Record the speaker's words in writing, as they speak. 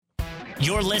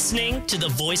You're listening to the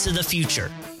voice of the future,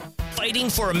 fighting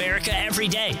for America every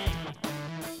day.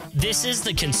 This is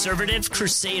the Conservative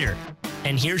Crusader,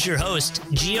 and here's your host,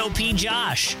 GOP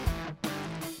Josh.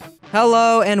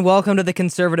 Hello and welcome to the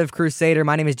Conservative Crusader.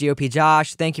 My name is GOP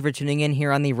Josh. Thank you for tuning in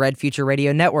here on the Red Future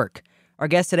Radio Network. Our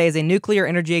guest today is a nuclear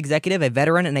energy executive, a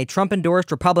veteran, and a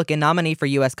Trump-endorsed Republican nominee for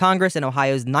U.S. Congress in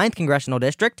Ohio's 9th Congressional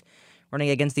District,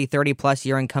 running against the 30-plus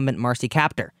year incumbent Marcy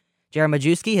Kaptur. Jared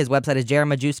Majewski, his website is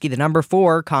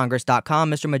jaredmajewski4congress.com.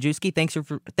 Mr. Majewski,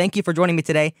 thank you for joining me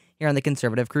today here on the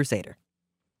Conservative Crusader.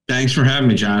 Thanks for having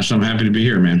me, Josh. I'm happy to be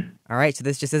here, man. All right, so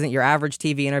this just isn't your average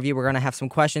TV interview. We're going to have some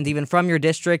questions even from your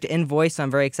district in voice, so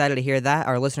I'm very excited to hear that.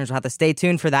 Our listeners will have to stay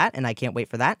tuned for that, and I can't wait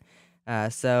for that.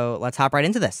 So let's hop right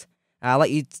into this. I'll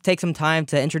let you take some time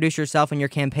to introduce yourself and your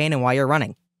campaign and why you're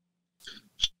running.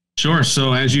 Sure.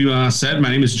 So as you said, my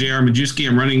name is Jared Majewski.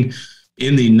 I'm running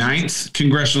in the 9th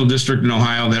Congressional District in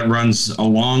Ohio that runs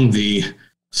along the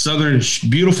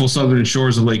beautiful southern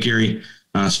shores of Lake Erie,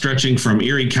 stretching from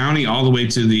Erie County all the way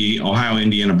to the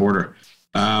Ohio-Indiana border.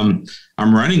 I'm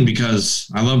running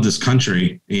because I love this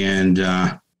country, and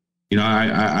I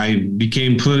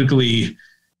became politically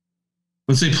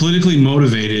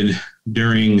motivated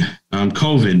during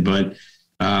COVID, but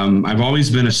I've always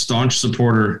been a staunch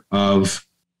supporter of,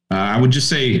 I would just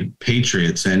say,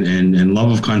 patriots and love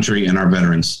of country and our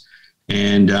veterans.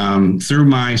 And through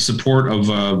my support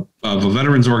of a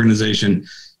veterans organization,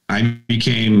 I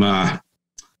became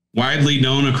widely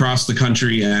known across the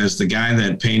country as the guy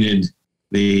that painted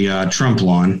the Trump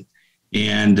lawn.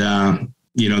 And,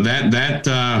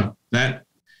 that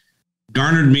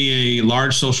garnered me a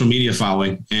large social media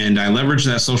following, and I leveraged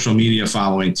that social media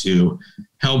following to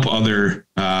help other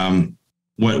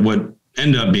what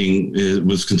ended up being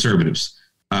was conservatives,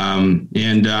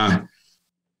 and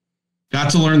got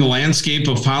to learn the landscape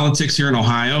of politics here in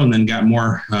Ohio, and then got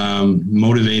more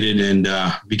motivated and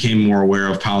became more aware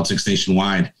of politics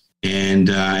nationwide. And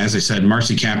as I said,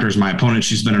 Marcy Kaptur is my opponent.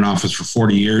 She's been in office for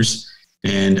 40 years,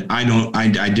 and I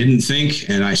didn't think,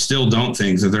 and I still don't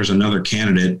think, that there's another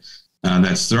candidate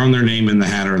that's thrown their name in the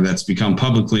hat or that's become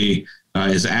publicly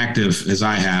as active as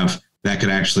I have that could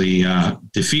actually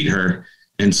defeat her.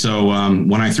 And so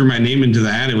when I threw my name into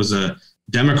the hat, it was a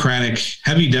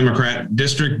heavy Democrat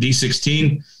district,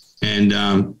 D16. And,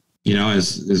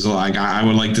 as like I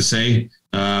would like to say,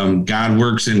 God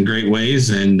works in great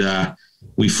ways. And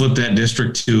we flipped that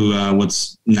district to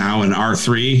what's now an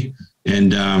R3.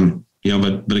 And,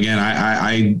 but again,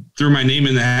 I threw my name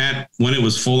in the hat when it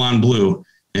was full on blue.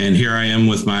 And here I am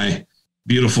with my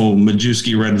beautiful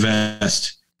Majewski red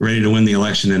vest, ready to win the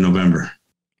election in November.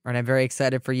 All right, I'm very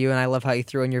excited for you, and I love how you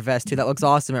threw in your vest, too. That looks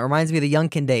awesome. It reminds me of the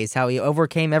Youngkin days, how he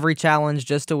overcame every challenge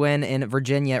just to win in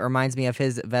Virginia. It reminds me of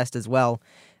his vest as well.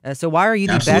 So why are you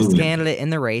the best candidate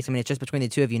in the race? I mean, it's just between the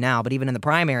two of you now, but even in the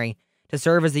primary, to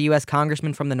serve as the U.S.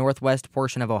 Congressman from the northwest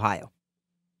portion of Ohio?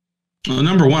 Well,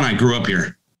 number one, I grew up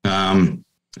here.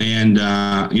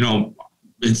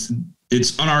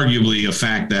 It's unarguably a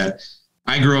fact that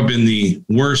I grew up in the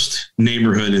worst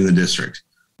neighborhood in the district,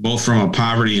 both from a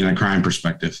poverty and a crime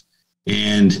perspective.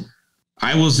 And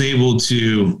I was able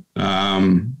to,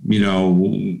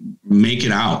 make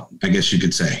it out, I guess you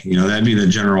could say. That'd be the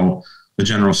general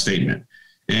statement.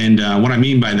 And what I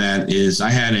mean by that is I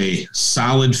had a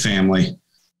solid family,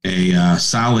 a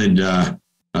solid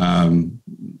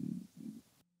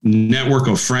network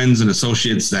of friends and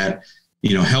associates that,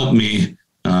 helped me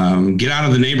get out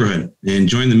of the neighborhood and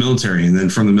join the military. And then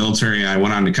from the military, I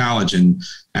went on to college. And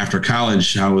after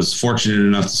college, I was fortunate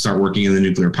enough to start working in the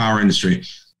nuclear power industry.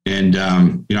 And,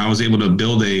 I was able to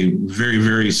build a very,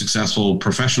 very successful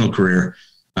professional career.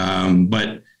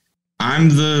 But I'm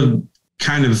the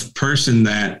kind of person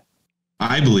that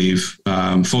I believe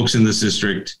folks in this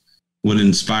district would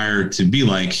inspire to be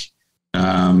like,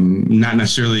 not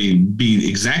necessarily be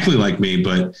exactly like me,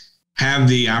 but have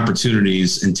the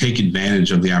opportunities and take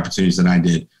advantage of the opportunities that I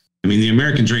did. I mean, the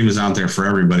American dream is out there for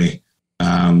everybody.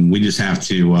 We just have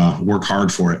to work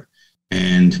hard for it.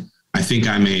 And I think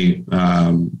I'm a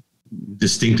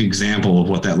distinct example of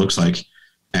what that looks like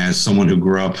as someone who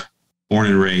grew up, born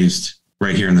and raised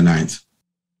right here in the 9th.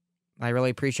 I really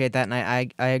appreciate that. And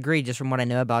I agree just from what I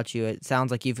know about you. It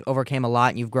sounds like you've overcame a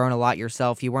lot and you've grown a lot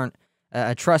yourself. You weren't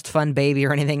a trust fund baby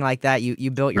or anything like that.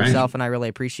 You built yourself, right. And I really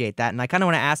appreciate that. And I kind of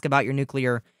want to ask about your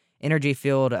nuclear energy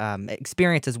field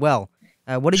experience as well.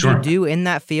 What did you do in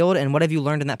that field, and what have you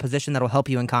learned in that position that will help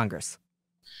you in Congress?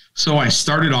 So I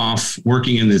started off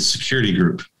working in the security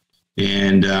group,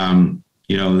 and in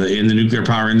the nuclear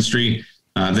power industry,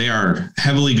 they are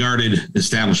heavily guarded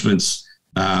establishments.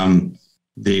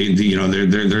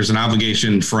 There's an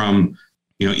obligation from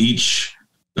each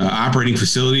operating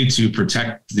facility to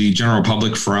protect the general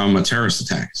public from a terrorist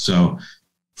attack. So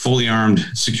fully armed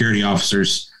security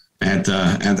officers at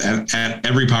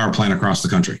every power plant across the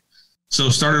country. So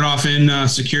started off in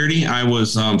security. I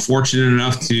was fortunate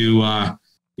enough to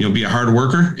be a hard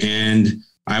worker, and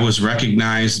I was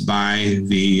recognized by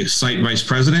the site vice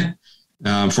president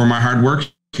for my hard work.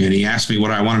 And he asked me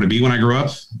what I wanted to be when I grew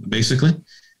up, basically.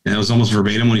 And it was almost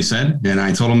verbatim what he said. And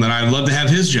I told him that I'd love to have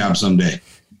his job someday.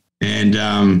 And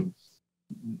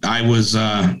I was,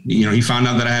 he found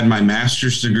out that I had my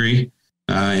master's degree,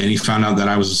 and he found out that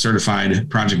I was a certified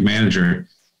project manager.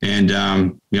 And,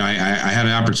 I had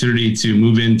an opportunity to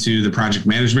move into the project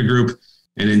management group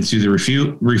and into the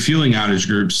refueling outage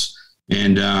groups.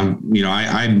 And,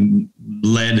 I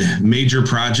led major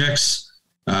projects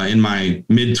in my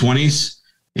mid-20s,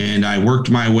 and I worked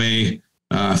my way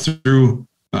through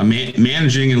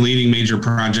managing and leading major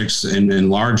projects in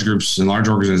large groups and large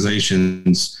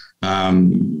organizations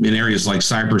in areas like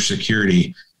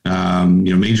cybersecurity,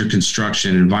 major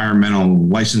construction, environmental,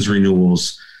 license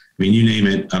renewals. I mean, you name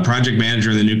it. A project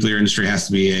manager in the nuclear industry has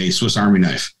to be a Swiss Army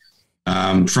knife.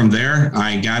 From there,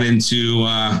 I got into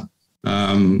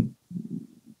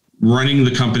running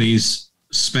the company's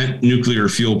spent nuclear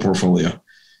fuel portfolio.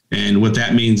 And what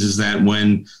that means is that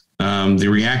when the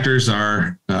reactors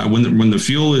are, when the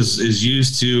fuel is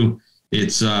used to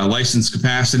its licensed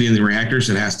capacity in the reactors,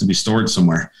 it has to be stored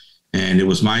somewhere. And it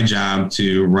was my job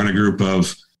to run a group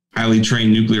of highly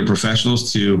trained nuclear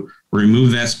professionals to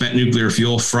remove that spent nuclear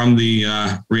fuel from the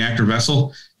reactor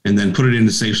vessel and then put it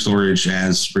into safe storage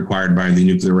as required by the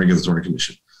Nuclear Regulatory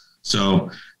Commission.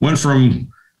 So went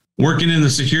from working in the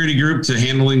security group to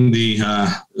handling the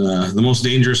most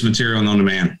dangerous material known to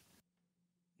man.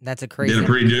 That's a crazy. Did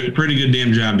a pretty good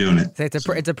damn job doing it.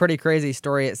 It's a pretty crazy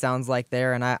story. It sounds like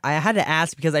there, and I had to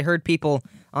ask because I heard people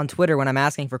on Twitter when I'm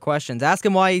asking for questions ask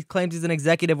him why he claims he's an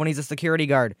executive when he's a security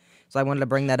guard. So I wanted to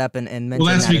bring that up and mention. Well,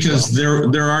 that's that because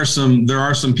there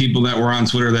are some people that were on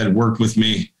Twitter that worked with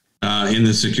me in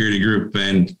the security group,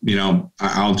 and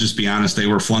I'll just be honest, they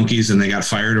were flunkies and they got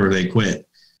fired or they quit.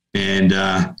 And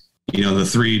the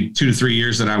 2 to 3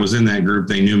 years that I was in that group,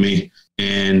 they knew me.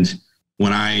 And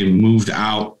when I moved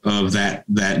out of that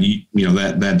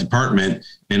department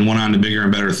and went on to bigger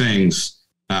and better things,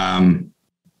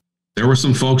 there were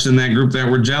some folks in that group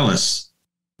that were jealous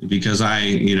because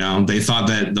they thought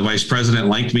that the vice president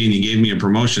liked me and he gave me a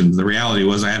promotion. The reality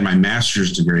was I had my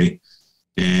master's degree,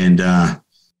 and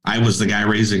I was the guy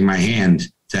raising my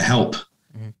hand to help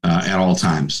at all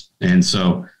times. And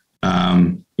so,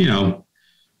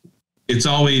 it's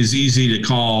always easy to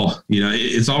call,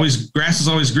 grass is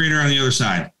always greener on the other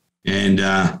side. And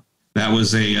that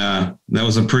was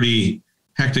a pretty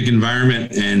hectic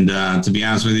environment. And to be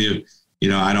honest with you,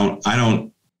 I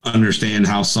don't understand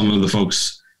how some of the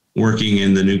folks working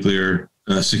in the nuclear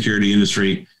security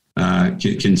industry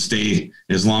can stay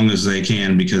as long as they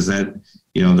can, because that,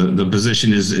 the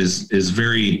position is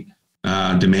very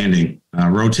demanding,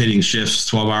 rotating shifts,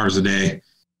 12 hours a day,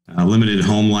 limited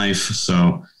home life.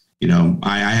 So,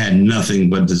 I had nothing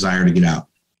but desire to get out.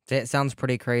 It sounds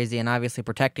pretty crazy, and obviously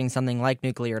protecting something like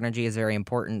nuclear energy is very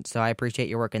important, so I appreciate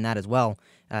your work in that as well,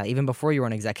 even before you were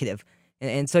an executive.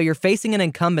 And so you're facing an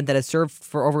incumbent that has served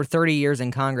for over 30 years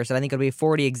in Congress, and I think it'll be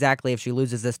 40 exactly if she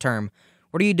loses this term.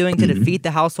 What are you doing to defeat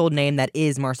the household name that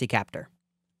is Marcy Kaptur?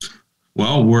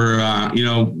 Well, we're,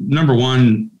 number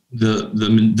one, the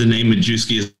name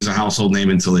Majewski is a household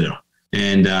name in Toledo,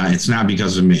 and it's not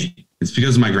because of me. It's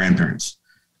because of my grandparents.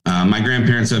 My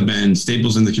grandparents have been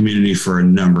staples in the community for a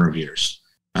number of years.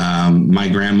 My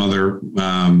grandmother,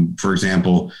 for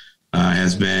example,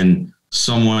 has been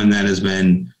someone that has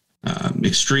been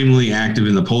extremely active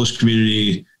in the Polish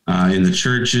community, in the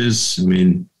churches. I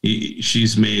mean,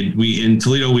 in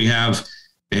Toledo, we have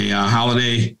a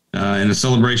holiday and a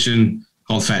celebration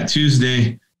called Fat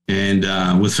Tuesday.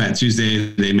 And with Fat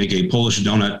Tuesday, they make a Polish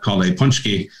donut called a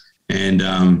punchki.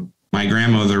 And my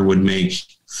grandmother would make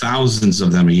thousands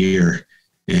of them a year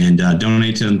and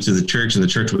donate them to the church, and the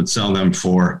church would sell them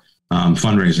for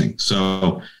fundraising.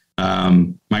 So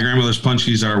my grandmother's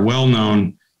punchkis are well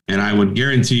known, and I would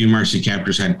guarantee you Marcy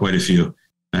Kaptur's had quite a few,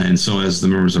 and so has the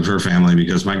members of her family,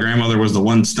 because my grandmother was the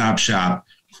one-stop shop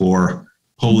for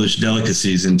Polish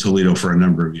delicacies in Toledo for a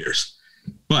number of years.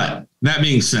 But that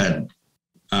being said,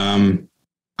 I'm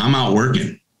out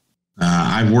working.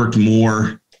 I've worked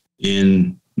more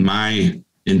in my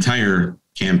entire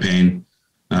campaign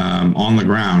on the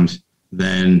ground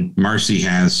than Marcy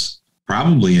has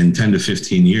probably in 10 to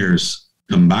 15 years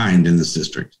combined in this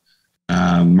district.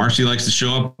 Marcy likes to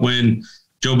show up when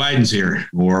Joe Biden's here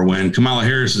or when Kamala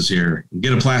Harris is here,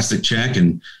 get a plastic check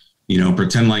and,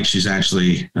 pretend like she's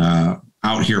actually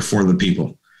out here for the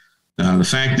people. The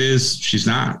fact is she's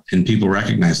not, and people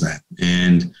recognize that.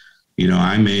 And,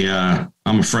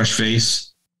 I'm a fresh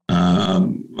face,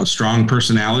 a strong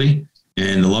personality,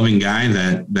 and a loving guy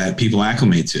that people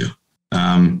acclimate to.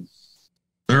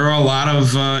 There are a lot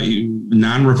of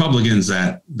non-Republicans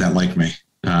that like me.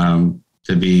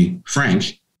 To be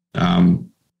frank,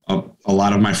 a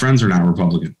lot of my friends are not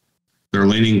Republican. They're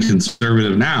leaning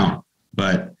conservative now,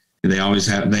 but they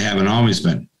haven't always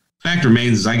been. Fact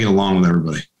remains is I get along with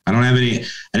everybody. I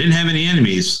didn't have any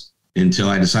enemies until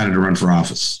I decided to run for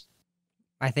office.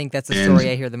 I think that's the story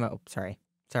I hear the most. Sorry.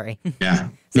 Yeah.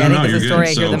 See, I think that's the story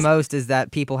I hear the most is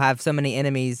that people have so many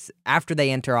enemies after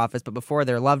they enter office, but before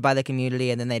they're loved by the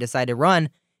community, and then they decide to run,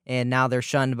 and now they're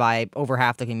shunned by over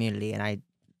half the community. And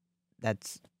the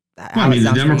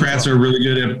Democrats are really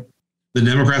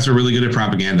good at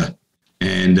propaganda,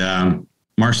 and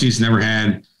Marcy's never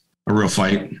had a real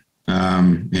fight,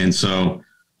 and so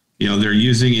they're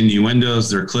using innuendos,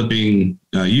 they're clipping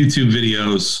YouTube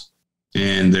videos,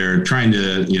 and they're trying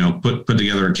to put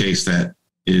together a case that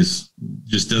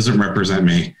just doesn't represent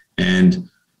me. And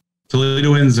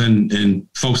Toledoans and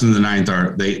folks in the ninth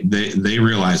they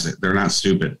realize it. They're not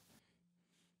stupid.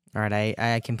 All right,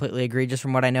 I completely agree. Just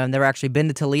from what I know, I've never actually been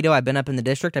to Toledo. I've been up in the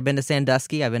district. I've been to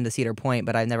Sandusky. I've been to Cedar Point,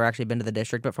 but I've never actually been to the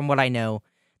district. But from what I know,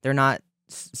 they're not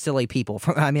silly people.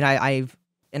 I've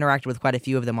interacted with quite a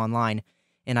few of them online,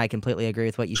 and I completely agree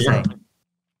with what you say.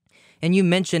 And you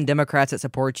mentioned Democrats that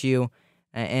support you,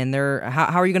 and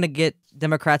how are you going to get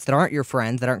Democrats that aren't your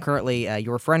friends, that aren't currently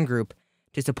your friend group,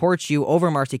 to support you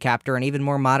over Marcy Kaptur and even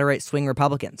more moderate swing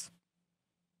Republicans?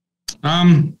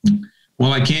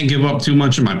 Well, I can't give up too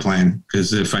much of my plan,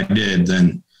 because if I did,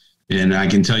 and I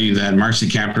can tell you that Marcy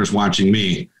Kaptur is watching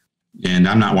me, and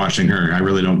I'm not watching her. I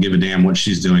really don't give a damn what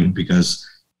she's doing, because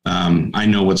I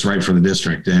know what's right for the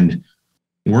district, and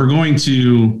we're going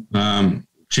to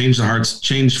change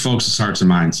folks' hearts and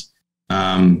minds.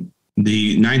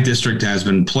 The 9th District has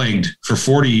been plagued for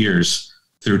 40 years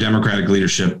through Democratic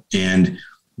leadership, and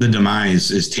the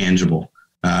demise is tangible.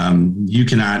 You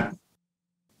cannot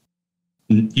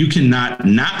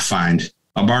not find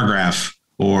a bar graph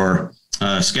or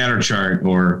a scatter chart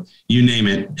or you name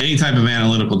it, any type of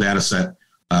analytical data set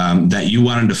that you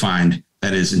wanted to find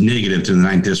that is negative to the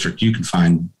 9th District, you can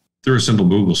find through a simple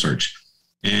Google search.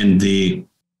 And the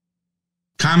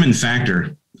common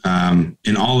factor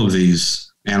in all of these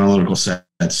analytical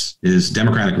sets is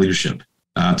Democratic leadership.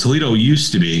 Toledo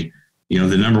used to be,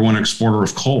 the number one exporter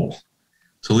of coal.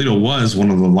 Toledo was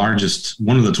one of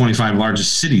the 25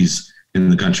 largest cities in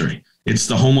the country. It's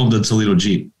the home of the Toledo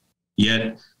Jeep.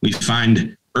 Yet we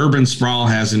find urban sprawl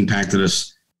has impacted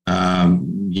us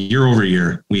year over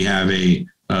year. We have a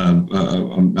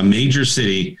major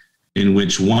city in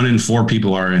which 1 in 4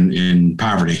 people are in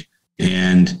poverty,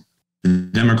 and the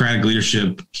Democratic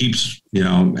leadership keeps,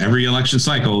 every election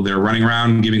cycle, they're running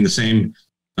around giving the same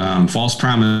false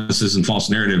promises and false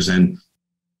narratives, and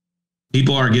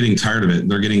people are getting tired of it.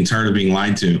 They're getting tired of being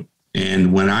lied to.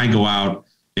 And when I go out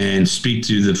and speak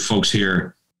to the folks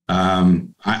here,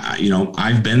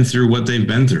 I've been through what they've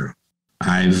been through.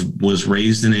 I was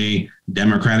raised in a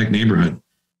Democratic neighborhood.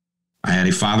 I had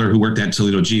a father who worked at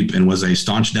Toledo Jeep and was a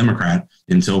staunch Democrat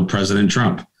until President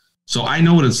Trump. So I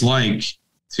know what it's like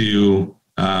to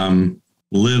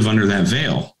live under that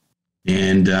veil.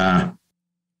 And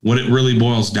what it really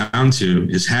boils down to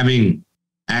is having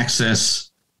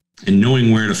access and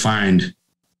knowing where to find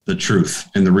the truth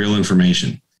and the real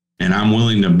information. And I'm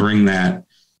willing to bring that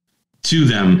to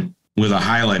them with a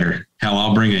highlighter. Hell,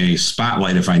 I'll bring a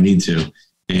spotlight if I need to.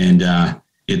 And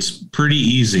it's pretty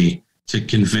easy to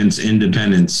convince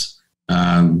independents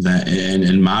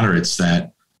and moderates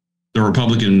that the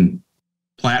Republican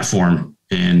platform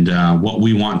and what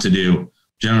we want to do,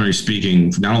 generally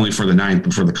speaking, not only for the 9th,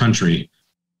 but for the country,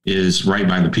 is right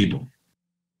by the people.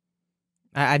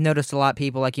 I've noticed a lot of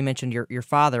people, like you mentioned, your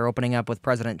father opening up with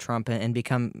President Trump and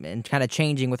kind of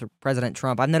changing with President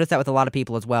Trump. I've noticed that with a lot of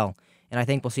people as well, and I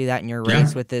think we'll see that in your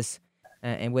race with this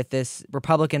and with this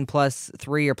Republican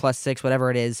 +3 or +6, whatever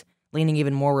it is, leaning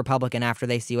even more Republican after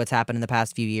they see what's happened in the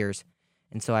past few years.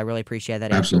 And so I really appreciate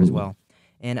that answer as well.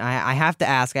 And I have to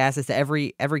ask, I ask this to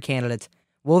every candidate,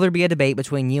 will there be a debate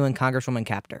between you and Congresswoman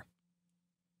Kaptur?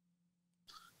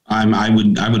 I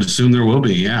would assume there will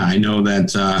be. Yeah, I know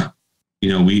that.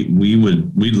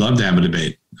 We'd love to have a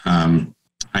debate.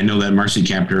 I know that Marcy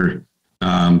Kaptur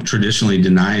traditionally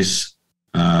denies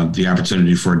the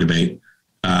opportunity for a debate.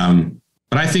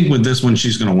 But I think with this one,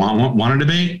 she's going to want a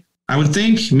debate. I would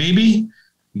think maybe,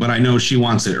 but I know she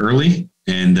wants it early,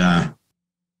 and I'm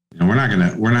not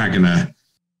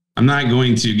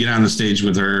going to get on the stage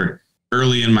with her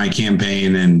early in my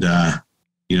campaign and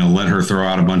let her throw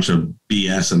out a bunch of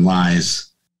BS and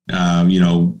lies,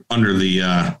 under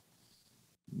the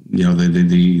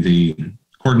the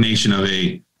coordination of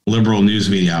a liberal news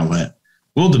media outlet.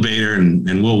 We'll debate her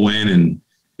and we'll win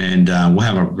and we'll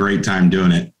have a great time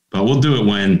doing it. But we'll do it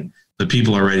when the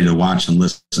people are ready to watch and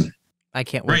listen. I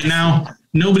can't wait. Right now,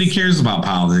 nobody cares about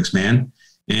politics, man.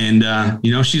 And,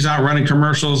 she's out running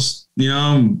commercials,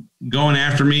 going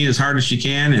after me as hard as she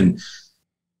can. And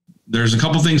there's a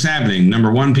couple things happening.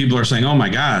 Number one, people are saying, oh, my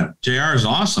God, JR is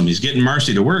awesome. He's getting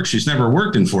Marcy to work. She's never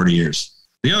worked in 40 years.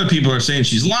 The other people are saying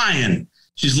she's lying.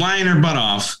 She's lying her butt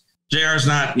off. JR's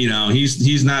not,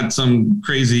 he's not some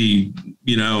crazy,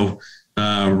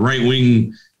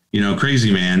 right-wing,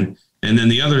 crazy man. And then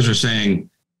the others are saying,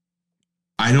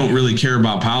 I don't really care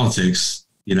about politics,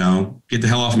 get the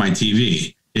hell off my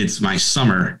TV. It's my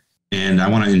summer and I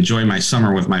want to enjoy my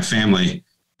summer with my family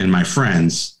and my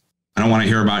friends. I don't want to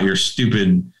hear about your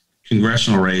stupid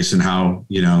congressional race and how,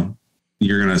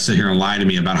 you're going to sit here and lie to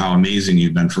me about how amazing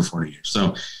you've been for 40 years.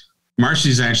 So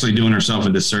Marcy's actually doing herself a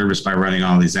disservice by running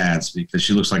all these ads because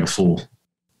she looks like a fool.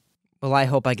 Well, I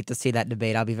hope I get to see that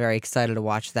debate. I'll be very excited to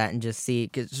watch that and just see,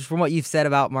 because from what you've said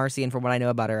about Marcy and from what I know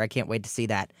about her, I can't wait to see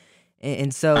that.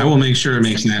 And so I will make sure it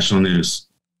makes national news.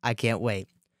 I can't wait.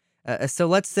 So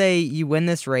let's say you win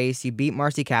this race, you beat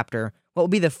Marcy Kaptur. What will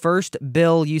be the first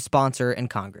bill you sponsor in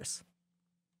Congress?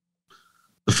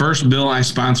 The first bill I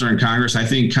sponsor in Congress, I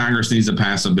think Congress needs to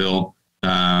pass a bill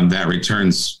that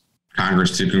returns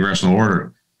Congress to congressional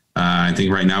order. I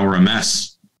think right now we're a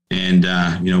mess, and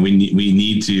we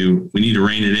need to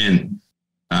rein it in.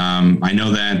 I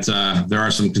know that there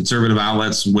are some conservative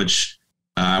outlets which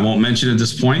I won't mention at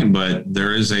this point, but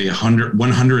there is a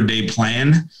 100-day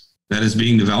plan that is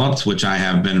being developed, which I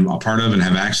have been a part of and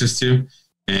have access to,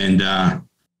 and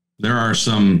there are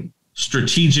some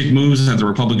strategic moves that the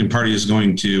Republican Party is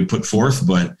going to put forth,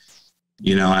 but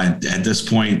at this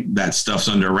point, that stuff's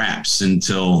under wraps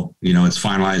until it's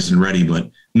finalized and ready. But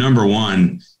number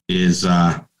one is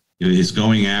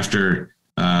going after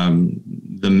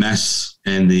the mess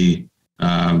and the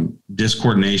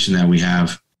discoordination that we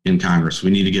have in Congress.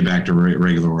 We need to get back to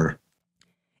regular order.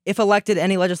 If elected,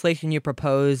 any legislation you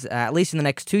propose, at least in the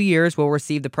next 2 years, will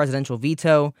receive the presidential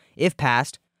veto. If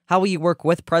passed, how will you work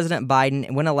with President Biden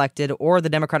when elected or the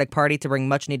Democratic Party to bring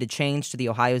much-needed change to the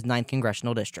Ohio's 9th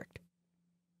Congressional District?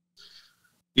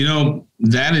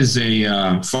 That is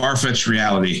a far-fetched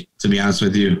reality, to be honest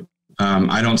with you.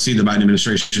 I don't see the Biden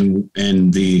administration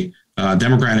and the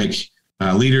Democratic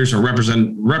leaders or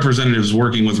representatives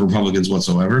working with Republicans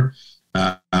whatsoever.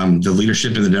 The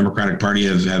leadership in the Democratic Party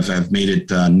have made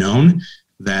it known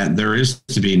that there is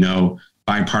to be no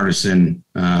bipartisan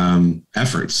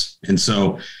efforts. And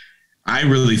so I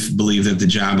really believe that the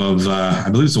job of, I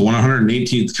believe it's the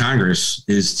 118th Congress,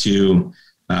 is to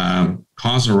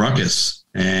cause a ruckus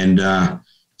and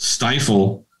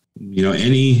stifle,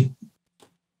 any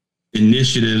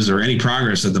initiatives or any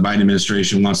progress that the Biden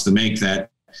administration wants to make that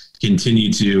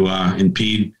continue to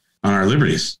impede on our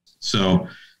liberties. So,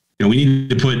 we need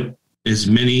to put as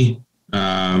many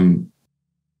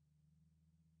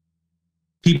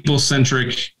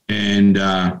people-centric and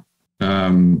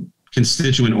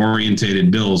constituent-orientated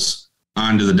bills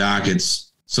onto the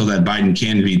dockets so that Biden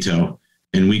can veto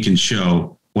and we can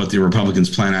show what the Republicans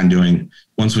plan on doing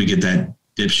once we get that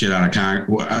dipshit out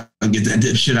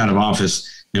of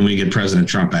office and we get President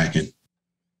Trump back in.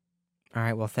 All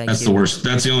right. Well, thank you. That's the worst.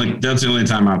 That's the only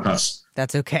time I'll cuss.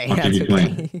 That's okay. That's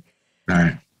okay. All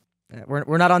right.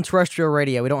 We're not on terrestrial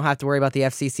radio. We don't have to worry about the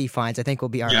FCC fines. I think we'll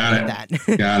be all right with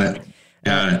that. Got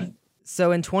it.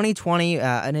 So in 2020,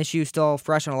 an issue still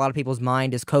fresh on a lot of people's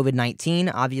mind is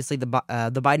COVID-19. Obviously, the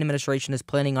Biden administration is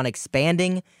planning on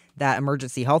expanding that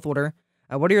emergency health order.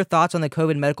 What are your thoughts on the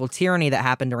COVID medical tyranny that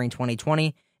happened during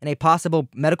 2020 and a possible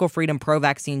medical freedom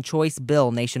pro-vaccine choice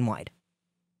bill nationwide?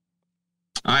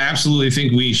 I absolutely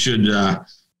think we should.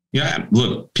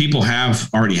 Look, people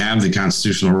already have the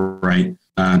constitutional right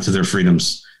to their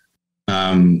freedoms.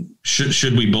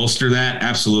 Should we bolster that?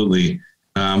 Absolutely.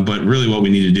 But really what we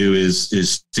need to do is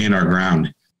stand our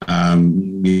ground.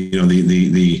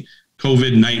 The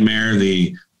COVID nightmare,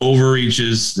 the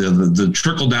overreaches, the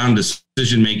trickle down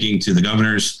decision making to the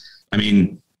governors. I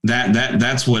mean,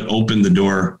 that's what opened the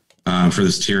door for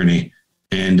this tyranny.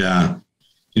 And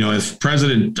if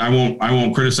President, I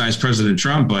won't criticize President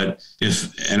Trump, but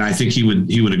and I think he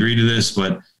would agree to this,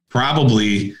 but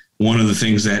probably one of the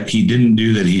things that he didn't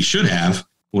do that he should have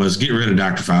was get rid of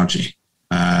Dr. Fauci.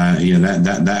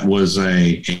 that was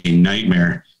a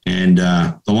nightmare. And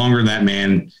the longer that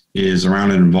man is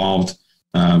around and involved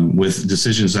with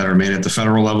decisions that are made at the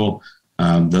federal level,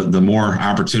 the more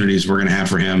opportunities we're going to have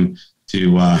for him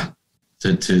to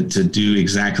do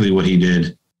exactly what he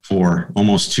did for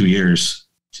almost 2 years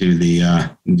to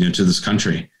to this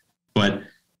country. But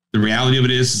the reality of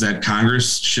it is that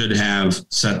Congress should have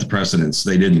set the precedents.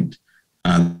 They didn't.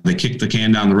 They kicked the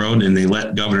can down the road, and they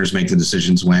let governors make the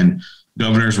decisions when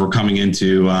governors were coming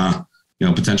into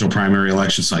potential primary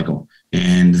election cycle,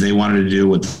 and they wanted to do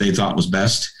what they thought was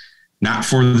best, not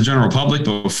for the general public,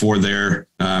 but for their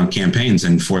campaigns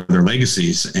and for their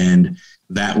legacies. And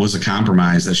that was a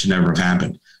compromise that should never have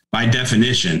happened. By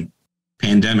definition,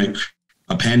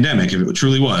 a pandemic, if it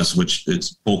truly was, which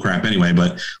it's bullcrap anyway,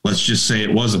 but let's just say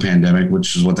it was a pandemic,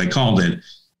 which is what they called it.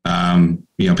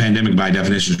 Pandemic by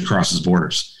definition crosses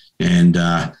borders. And,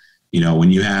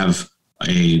 when you have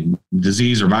a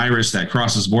disease or virus that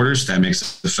crosses borders, that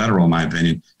makes it federal, in my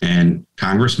opinion, and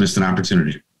Congress missed an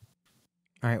opportunity.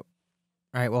 All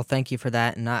right. Well, thank you for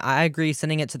that. And I agree,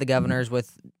 sending it to the governors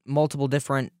with multiple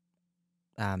different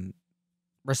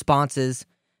responses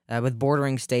with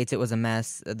bordering states, it was a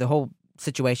mess. The whole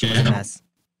situation was a mess.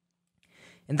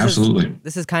 And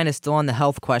this is kind of still on the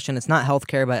health question. It's not health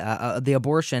care, but the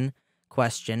abortion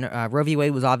question. Roe v.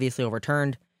 Wade was obviously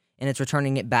overturned, and it's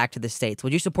returning it back to the states.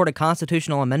 Would you support a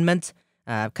constitutional amendment,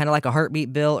 kind of like a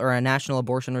heartbeat bill or a national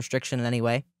abortion restriction in any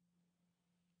way?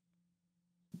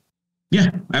 Yeah,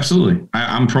 absolutely.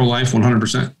 I'm pro-life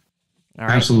 100%. All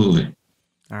right. Absolutely.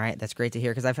 All right, that's great to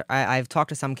hear, because I've talked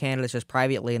to some candidates just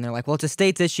privately, and they're like, well, it's a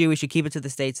state's issue. We should keep it to the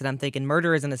states. And I'm thinking,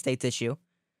 murder isn't a state's issue.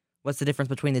 What's the difference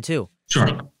between the two? Sure.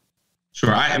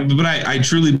 I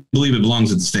truly believe it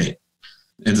belongs at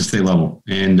the state level.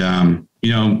 And,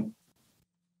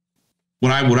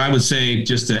 what I would say,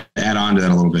 just to add on to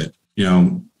that a little bit,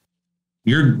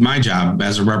 my job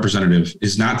as a representative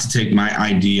is not to take my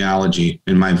ideology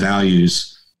and my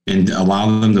values and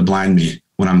allow them to blind me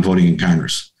when I'm voting in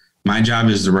Congress. My job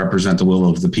is to represent the will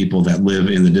of the people that live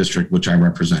in the district which I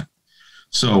represent.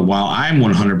 So while I'm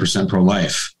 100%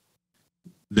 pro-life,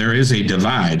 there is a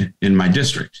divide in my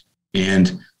district,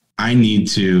 and I need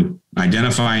to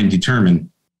identify and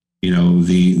determine,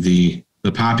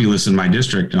 the populace in my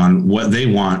district on what they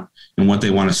want and what they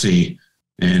want to see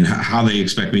and how they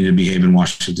expect me to behave in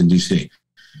Washington, D.C.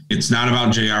 It's not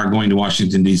about JR going to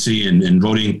Washington, D.C. and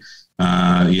voting,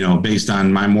 based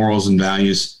on my morals and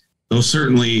values. Those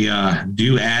certainly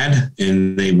do add,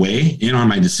 and they weigh in on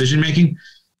my decision-making.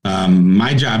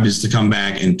 My job is to come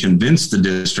back and convince the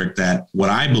district that what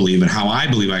I believe and how I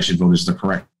believe I should vote is the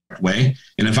correct way.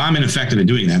 And if I'm ineffective in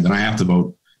doing that, then I have to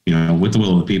vote, with the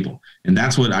will of the people. And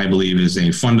that's what I believe is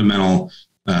a fundamental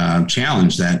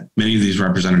challenge that many of these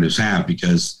representatives have,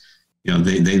 because,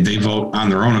 they vote on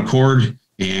their own accord,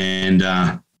 and,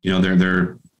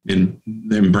 they're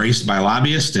embraced by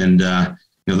lobbyists, and,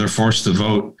 they're forced to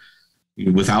vote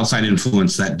with outside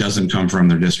influence that doesn't come from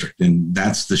their district. And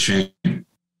that's the shame.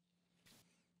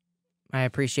 I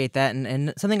appreciate that.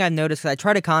 And something I've noticed, 'cause I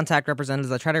try to contact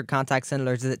representatives, I try to contact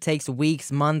senators, is it takes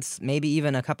weeks, months, maybe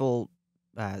even a couple,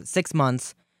 6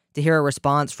 months to hear a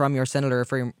response from your senator,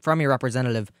 from your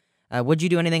representative. Would you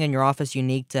do anything in your office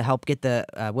unique to help get the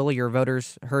will of your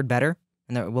voters heard better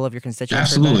and the will of your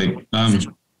constituents heard better?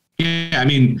 Absolutely. Yeah,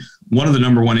 one of the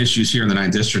number one issues here in the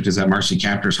 9th District is that Marcy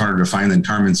Kaptur is harder to find than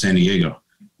Carmen Sandiego.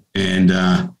 And,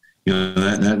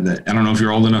 that I don't know if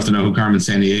you're old enough to know who Carmen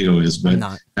Sandiego is, but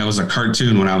that was a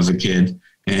cartoon when I was a kid.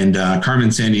 And Carmen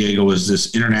Sandiego was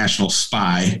this international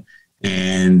spy,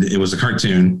 and it was a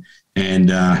cartoon.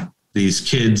 And these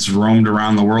kids roamed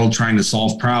around the world trying to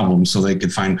solve problems so they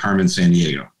could find Carmen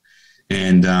Sandiego.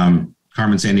 And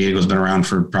Carmen Sandiego's been around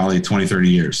for probably 20, 30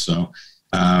 years. So,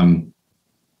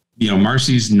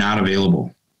 Marcy's not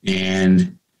available.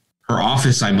 And her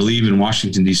office, I believe, in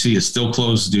Washington, D.C. is still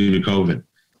closed due to COVID.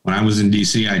 When I was in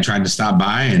D.C., I tried to stop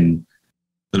by, and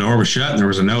the door was shut, and there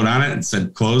was a note on it that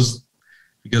said closed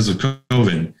because of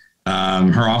COVID.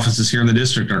 Her offices here in the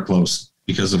district are closed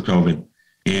because of COVID.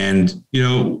 And,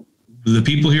 the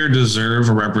people here deserve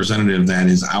a representative that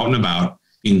is out and about,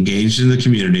 engaged in the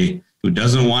community, who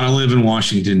doesn't want to live in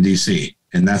Washington, D.C.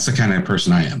 And that's the kind of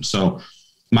person I am. So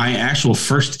my actual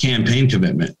first campaign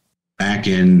commitment back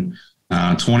in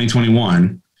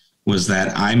 2021 was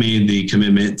that I made the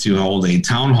commitment to hold a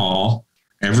town hall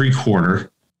every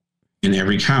quarter in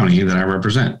every county that I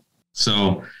represent.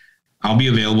 So I'll be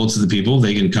available to the people.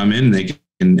 They can come in, they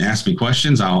can ask me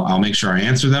questions. I'll make sure I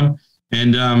answer them.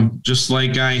 And just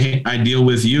like I deal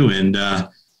with you and, a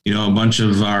bunch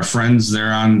of our friends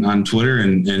there on Twitter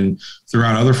and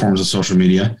throughout other forms of social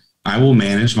media, I will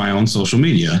manage my own social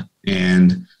media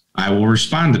and I will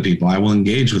respond to people. I will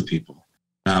engage with people.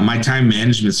 My time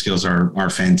management skills are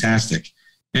fantastic.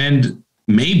 And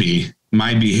maybe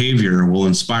my behavior will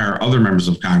inspire other members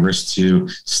of Congress to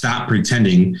stop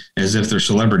pretending as if they're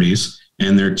celebrities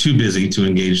and they're too busy to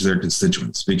engage their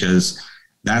constituents, because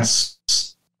that's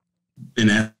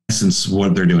in essence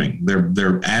what they're doing.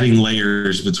 They're adding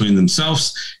layers between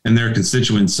themselves and their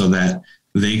constituents so that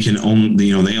they can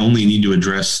only, they only need to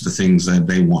address the things that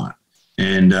they want.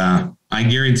 And I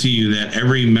guarantee you that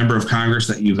every member of Congress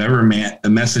that you've ever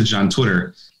messaged on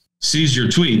Twitter sees your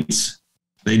tweets.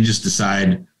 They just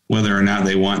decide whether or not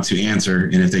they want to answer.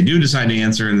 And if they do decide to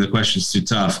answer and the question's too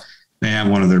tough, they have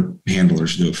one of their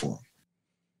handlers do it for them.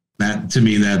 That, to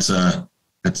me, that's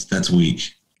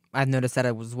weak. I've noticed that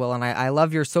as well, and I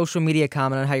love your social media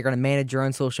comment on how you're going to manage your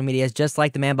own social media. It's just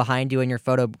like the man behind you in your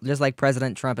photo, just like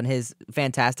President Trump and his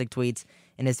fantastic tweets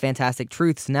and his fantastic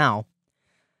truths now.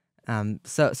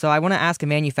 So I want to ask a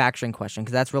manufacturing question,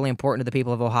 because that's really important to the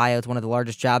people of Ohio. It's one of the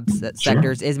largest jobs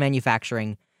sectors is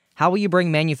manufacturing. How will you bring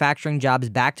manufacturing jobs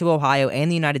back to Ohio and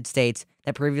the United States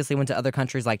that previously went to other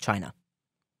countries like China?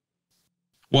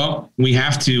 Well, we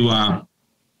have to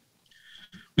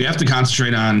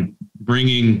concentrate on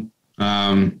bringing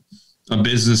a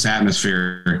business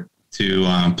atmosphere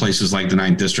to places like the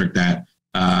 9th District.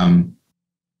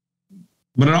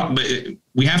 But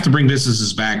we have to bring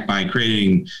businesses back by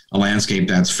creating a landscape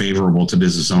that's favorable to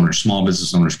business owners, small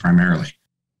business owners primarily.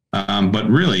 But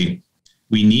really,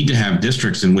 we need to have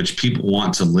districts in which people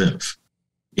want to live.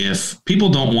 If people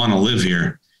don't want to live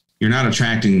here, you're not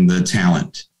attracting the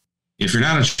talent. If you're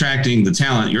not attracting the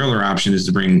talent, your other option is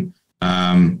to bring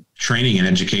training and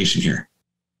education here.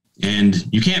 And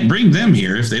you can't bring them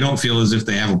here if they don't feel as if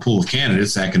they have a pool of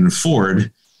candidates that can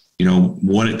afford,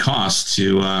 what it costs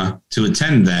to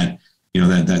attend that,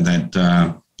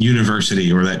 that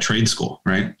university or that trade school,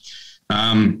 right?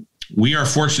 We are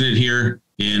fortunate here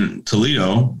in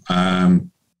Toledo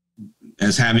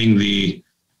as having we're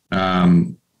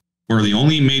the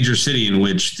only major city in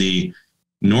which the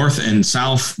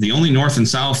only north and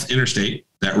south interstate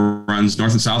that runs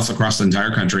north and south across the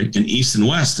entire country and east and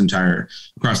west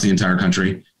across the entire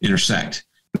country intersect.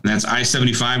 And that's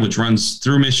I-75, which runs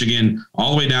through Michigan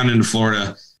all the way down into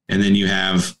Florida. And then you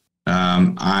have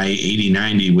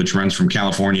I-80-90, which runs from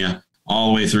California all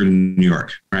the way through New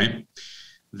York, right?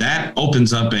 That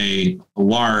opens up a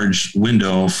large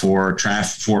window for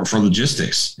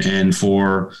logistics and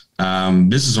for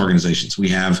business organizations. We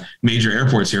have major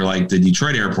airports here, like the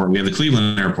Detroit airport. We have the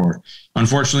Cleveland airport.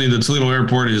 Unfortunately, the Toledo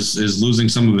airport is losing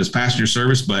some of its passenger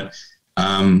service, but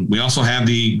we also have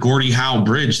the Gordie Howe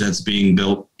Bridge that's being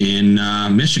built in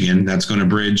Michigan. That's going to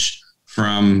bridge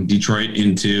from Detroit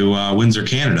into Windsor,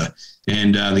 Canada.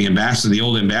 And the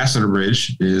old Ambassador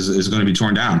Bridge is going to be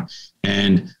torn down.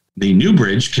 And the new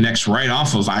bridge connects right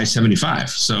off of I-75.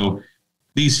 So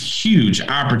these huge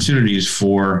opportunities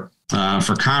for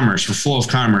commerce, for flow of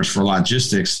commerce, for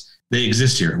logistics, they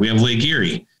exist here. We have Lake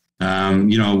Erie.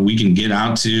 We can get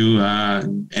out to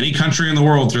any country in the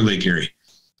world through Lake Erie.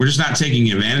 We're just not taking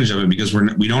advantage of it because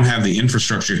we don't have the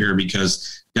infrastructure here,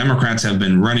 because Democrats have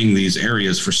been running these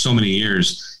areas for so many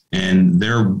years, and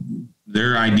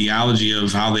their ideology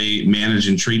of how they manage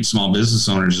and treat small business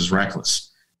owners is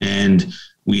reckless. And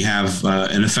we have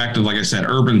an effective, like I said,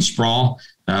 urban sprawl,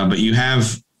 but you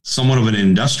have somewhat of an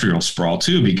industrial sprawl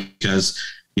too, because,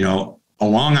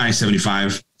 along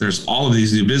I-75, there's all of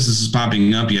these new businesses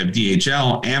popping up. You have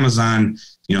DHL, Amazon,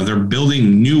 they're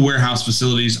building new warehouse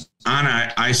facilities on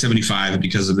I-75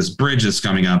 because of this bridge that's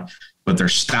coming up, but they're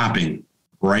stopping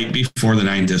right before the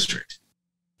 9th District.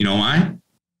 You know why?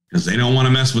 Because they don't want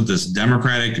to mess with this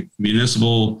Democratic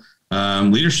municipal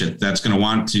leadership that's going to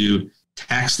want to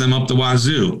tax them up the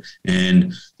wazoo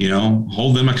and,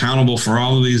 hold them accountable for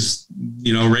all of these,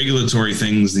 regulatory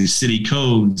things, these city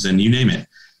codes, and you name it.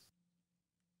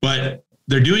 But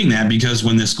they're doing that because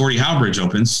when this Gordie Howe Bridge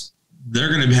opens, they're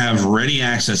going to have ready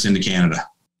access into Canada.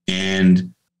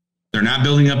 And they're not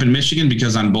building up in Michigan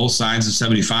because on both sides of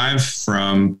 75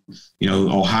 from,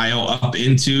 Ohio up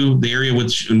into the area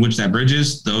in which that bridge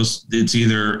is, it's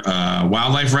either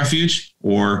wildlife refuge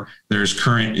or there's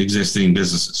current existing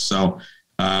businesses. So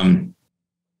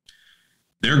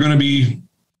they're going to be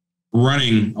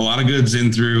running a lot of goods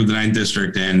in through the 9th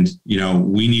District. And,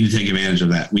 we need to take advantage of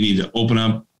that. We need to open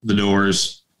up the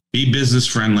doors, be business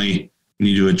friendly. We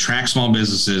need to attract small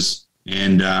businesses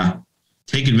and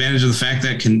take advantage of the fact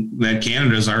that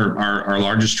Canada is our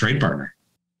largest trade partner.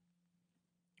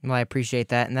 Well, I appreciate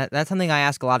that. And that's something I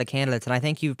ask a lot of candidates. And I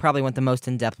think you probably went the most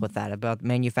in depth with that about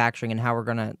manufacturing and how we're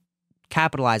going to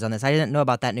capitalize on this. I didn't know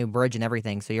about that new bridge and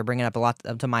everything, so you're bringing up a lot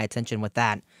up to my attention with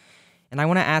that. And I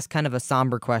want to ask kind of a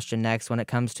somber question next when it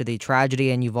comes to the tragedy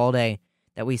in Uvalde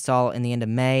that we saw in the end of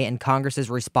May and Congress's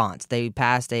response. They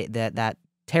passed that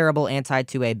terrible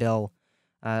anti-2A bill.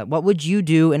 What would you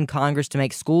do in Congress to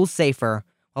make schools safer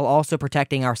while also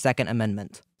protecting our Second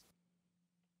Amendment?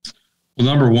 Well,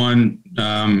 number one,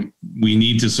 we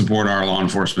need to support our law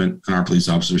enforcement and our police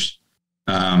officers.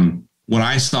 What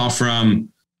I saw from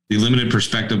the limited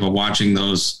perspective of watching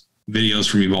those videos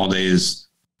from Uvalde is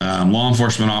law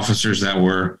enforcement officers that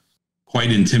were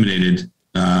quite intimidated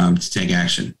to take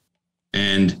action.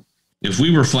 And if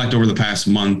we reflect over the past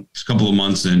couple of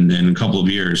months and a couple of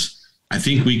years, I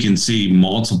think we can see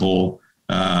multiple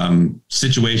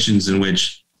situations in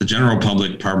which the general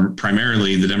public,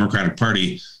 primarily the Democratic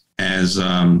Party, has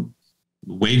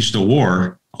waged a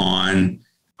war on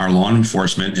our law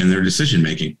enforcement and their decision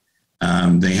making.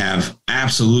 They have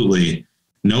absolutely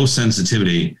no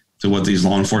sensitivity to what these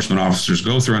law enforcement officers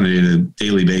go through on a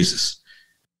daily basis.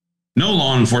 No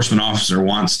law enforcement officer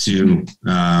wants to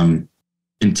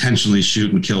intentionally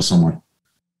shoot and kill someone.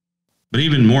 But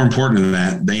even more important than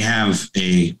that, they have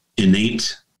a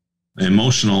innate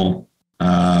emotional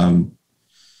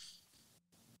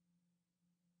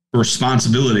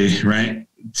responsibility, right,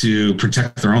 to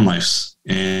protect their own lives.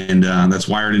 And that's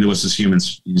wired into us as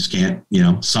humans. You just can't,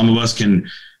 some of us can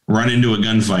run into a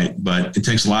gunfight, but it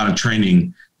takes a lot of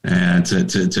training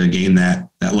to gain that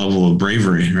level of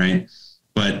bravery, right?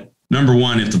 But number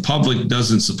one, if the public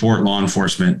doesn't support law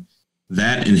enforcement,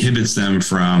 that inhibits them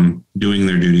from doing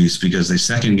their duties because they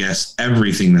second guess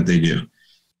everything that they do.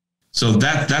 So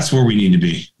that's where we need to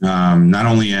be. Not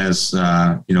only as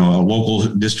a local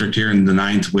district here in the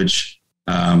 9th, which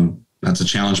that's a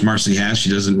challenge Marcy has. She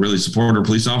doesn't really support her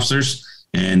police officers,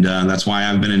 and that's why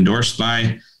I've been endorsed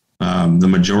by the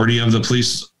majority of the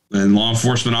police and law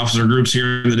enforcement officer groups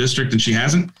here in the district, and she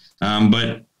hasn't.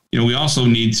 But we also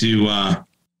need to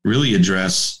really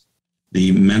address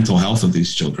the mental health of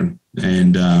these children,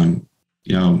 and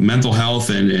mental health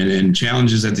and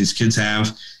challenges that these kids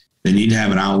have. They need to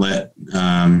have an outlet.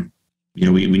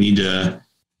 We need to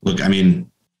look. I mean,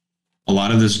 a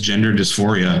lot of this gender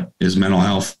dysphoria is mental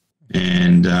health,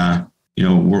 and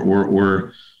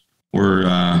we're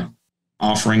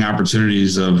offering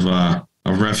opportunities of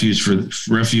refuge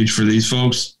for these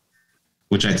folks,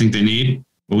 which I think they need.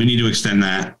 But we need to extend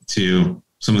that to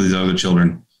some of these other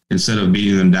children instead of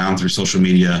beating them down through social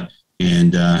media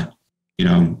and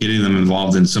getting them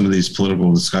involved in some of these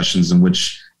political discussions in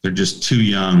which they're just too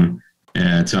young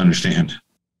to understand.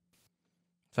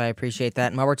 So I appreciate that.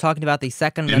 And while we're talking about the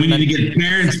Second Amendment, we need to get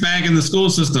parents back in the school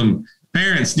system.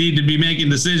 Parents need to be making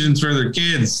decisions for their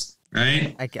kids,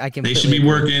 right? They should be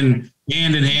working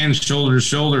hand in hand, shoulder to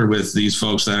shoulder with these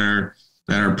folks that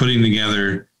are putting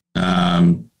together,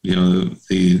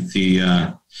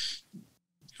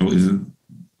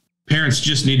 parents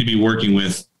just need to be working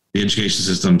with the education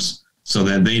systems so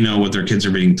that they know what their kids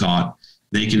are being taught.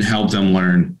 They can help them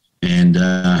learn. And,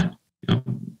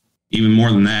 even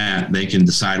more than that, they can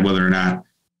decide whether or not,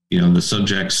 the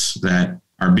subjects that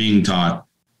are being taught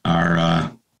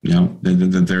are,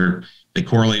 that they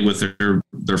correlate with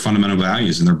their fundamental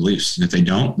values and their beliefs. And if they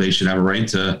don't, they should have a right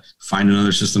to find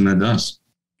another system that does.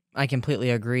 I completely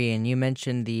agree. And you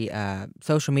mentioned the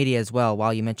social media as well.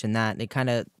 While you mentioned that, it kind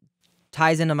of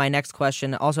ties into my next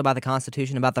question, also about the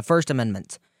Constitution, about the First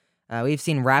Amendment. We've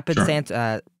seen rampant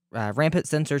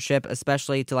censorship,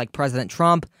 especially to like President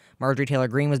Trump. Marjorie Taylor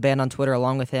Greene was banned on Twitter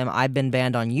along with him. I've been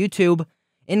banned on YouTube.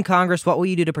 In Congress, what will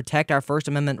you do to protect our First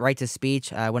Amendment right to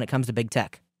speech when it comes to big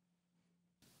tech?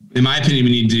 In my opinion,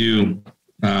 we need to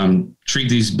treat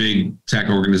these big tech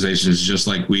organizations just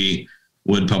like we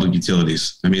would public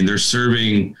utilities. I mean, they're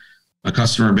serving a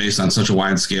customer base on such a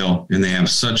wide scale, and they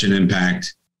have such an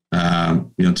impact,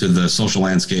 to the social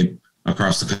landscape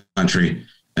across the country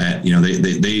that,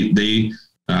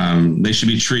 they should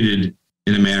be treated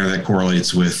in a manner that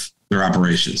correlates with their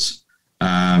operations.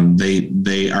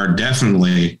 They are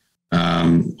definitely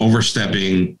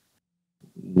overstepping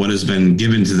what has been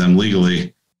given to them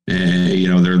legally,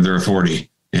 their authority.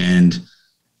 And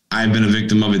I've been a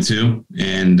victim of it too,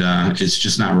 and it's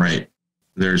just not right.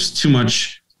 There's too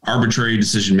much arbitrary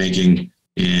decision making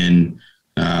in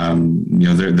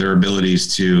their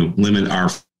abilities to limit our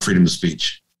freedom of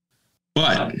speech.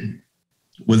 But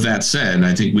with that said,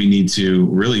 I think we need to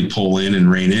really pull in and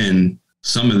rein in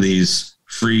some of these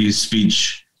free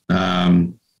speech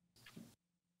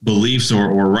beliefs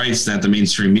or rights that the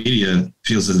mainstream media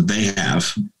feels that they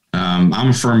have. I'm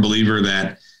a firm believer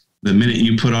that the minute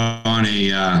you put on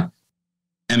a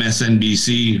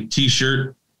MSNBC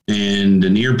t-shirt and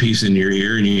an earpiece in your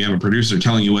ear and you have a producer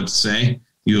telling you what to say,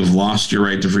 you have lost your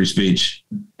right to free speech.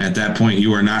 At that point,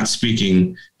 you are not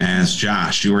speaking as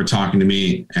Josh. You are talking to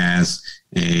me as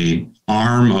a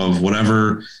arm of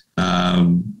whatever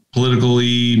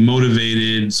politically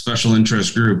motivated special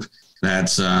interest group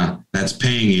that's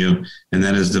paying you and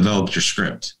that has developed your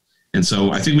script. And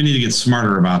so I think we need to get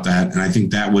smarter about that. And I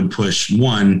think that would push,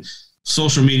 one,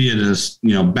 social media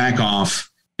to, back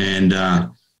off and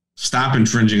stop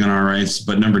infringing on our rights.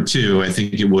 But number two, I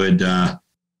think it would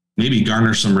maybe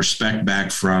garner some respect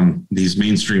back from these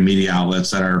mainstream media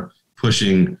outlets that are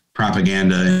pushing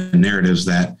propaganda and narratives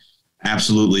that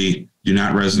absolutely do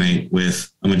not resonate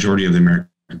with a majority of the American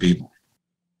people.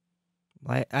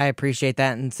 I appreciate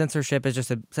that, and censorship is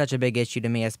just such a big issue to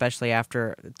me, especially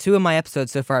after 2 of my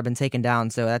episodes so far have been taken down,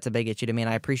 so that's a big issue to me, and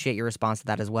I appreciate your response to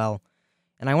that as well.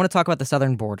 And I want to talk about the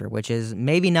southern border, which is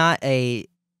maybe not a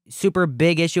super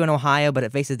big issue in Ohio, but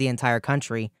it faces the entire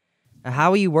country. How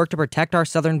will you work to protect our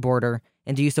southern border,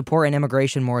 and do you support an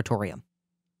immigration moratorium?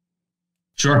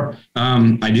 Sure,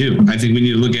 I do. I think we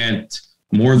need to look at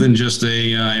more than just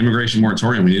a immigration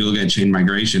moratorium. We need to look at chain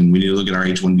migration. We need to look at our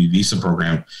H-1B visa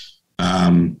program.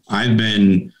 I've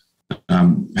been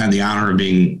had the honor of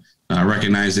being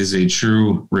recognized as a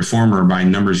true reformer by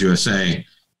Numbers USA,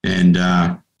 and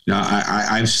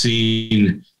I've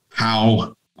seen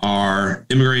how our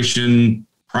immigration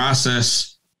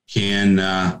process can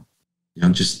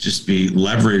just be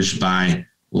leveraged by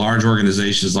large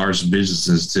organizations, large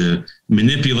businesses to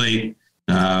manipulate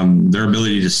their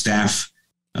ability to staff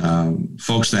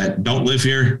folks that don't live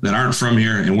here, that aren't from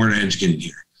here, and weren't educated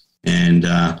here. And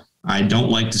I don't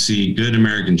like to see good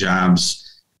American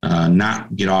jobs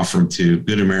not get offered to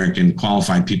good American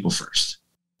qualified people first.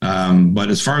 But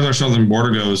as far as our southern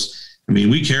border goes, I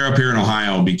mean, we care up here in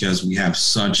Ohio because we have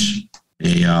such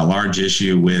a large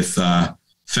issue with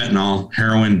fentanyl,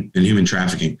 heroin, and human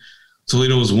trafficking.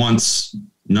 Toledo was once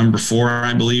number 4,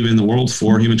 I believe, in the world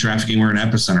for human trafficking. We're an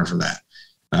epicenter for that.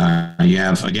 You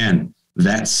have, again,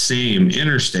 that same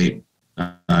interstate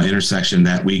intersection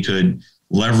that we could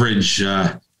leverage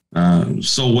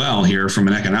so well here from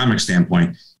an economic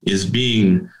standpoint is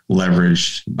being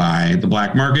leveraged by the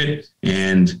black market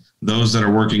and those that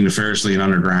are working nefariously and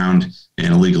underground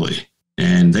and illegally.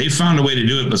 And they found a way to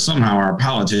do it, but somehow our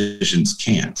politicians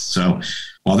can't. So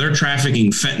while they're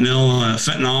trafficking fentanyl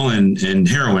and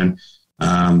heroin,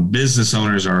 business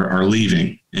owners are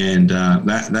leaving. And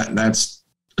that's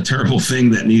a terrible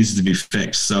thing that needs to be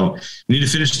fixed. So we need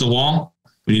to finish the wall.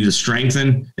 We need to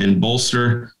strengthen and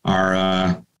bolster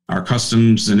our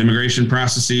customs and immigration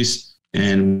processes.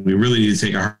 And we really need to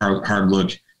take a hard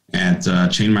look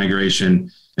at chain migration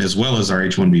as well as our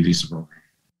H-1B visa program.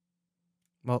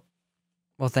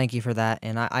 Well, thank you for that.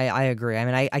 And I agree. I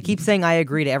mean, I keep saying I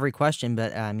agree to every question,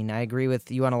 but I mean, I agree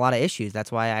with you on a lot of issues.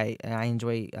 That's why I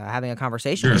enjoy having a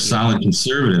conversation You're with a solid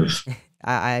conservative.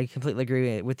 I completely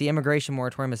agree with the immigration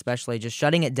moratorium, especially just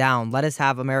shutting it down. Let us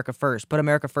have America first. Put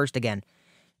America first again.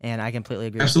 And I completely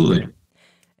agree. Absolutely. With you.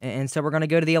 And so we're going to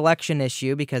go to the election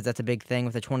issue because that's a big thing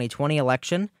with the 2020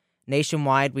 election.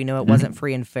 Nationwide, we know it wasn't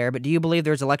free and fair, but do you believe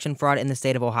there's election fraud in the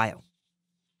state of Ohio?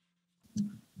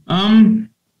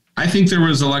 I think there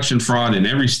was election fraud in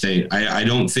every state. I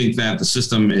don't think that the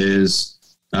system is,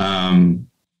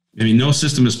 no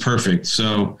system is perfect.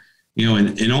 So,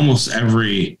 in almost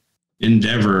every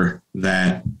endeavor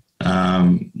that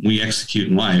we execute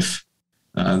in life,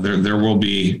 there will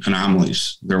be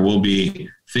anomalies. There will be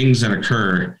things that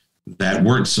occur that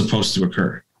weren't supposed to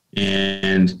occur.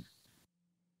 And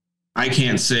I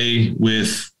can't say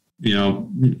with,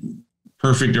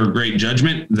 perfect or great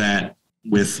judgment that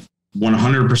with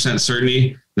 100%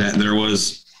 certainty that there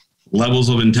was levels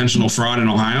of intentional fraud in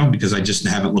Ohio because I just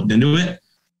haven't looked into it.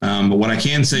 But what I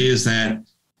can say is that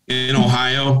in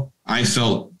Ohio, I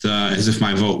felt as if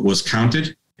my vote was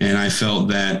counted, and I felt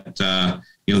that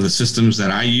the systems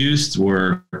that I used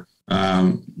were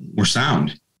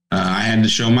sound. I had to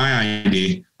show my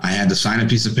ID. I had to sign a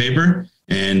piece of paper,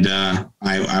 and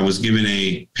I was given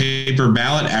a paper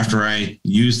ballot after I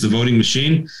used the voting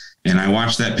machine. And I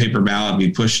watched that paper ballot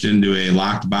be pushed into a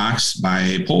locked box by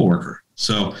a poll worker.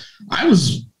 So I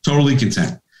was totally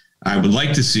content. I would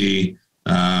like to see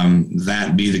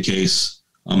that be the case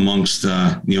amongst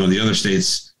the other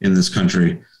states in this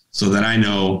country, so that I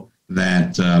know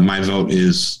that my vote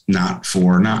is not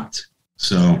for naught.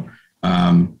 So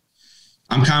I'm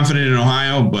confident in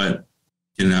Ohio, but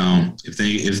if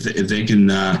they can,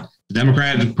 the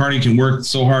Democratic Party can work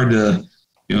so hard to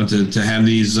have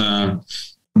these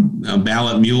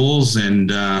ballot mules and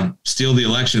steal the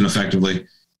election effectively.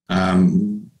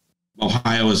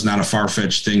 Ohio is not a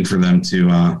far-fetched thing for them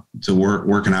to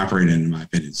work and operate in my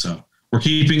opinion. So we're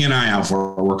keeping an eye out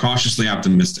for it. We're cautiously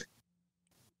optimistic.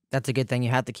 That's a good thing. You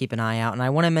have to keep an eye out. And I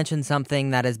want to mention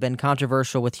something that has been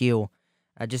controversial with you.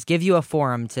 Just give you a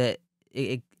forum to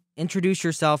introduce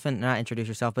yourself, and not introduce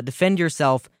yourself, but defend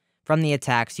yourself from the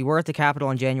attacks. You were at the Capitol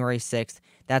on January 6th.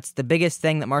 That's the biggest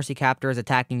thing that Marcy Captor is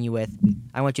attacking you with.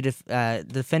 I want you to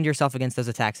defend yourself against those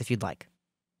attacks if you'd like.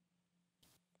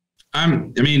 I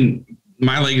mean,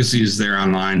 my legacy is there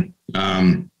online.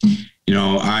 I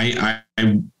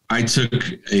took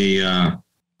a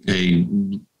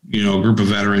group of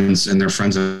veterans and their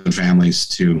friends and families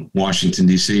to Washington,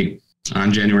 D.C.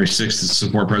 on January 6th to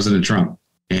support President Trump.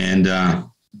 And,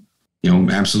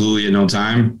 absolutely at no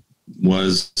time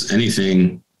was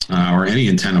anything or any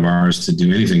intent of ours to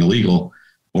do anything illegal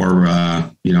or,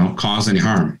 cause any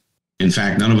harm. In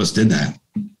fact, none of us did that.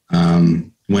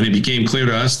 When it became clear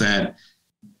to us that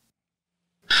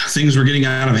things were getting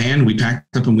out of hand, we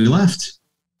packed up and we left.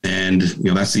 And,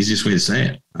 that's the easiest way to say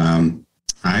it.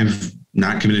 I've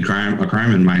not committed a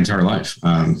crime in my entire life.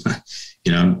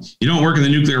 You don't work in the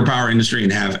nuclear power industry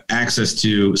and have access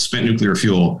to spent nuclear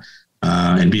fuel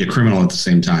and be a criminal at the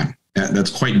same time.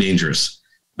 That's quite dangerous.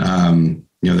 There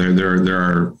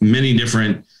are many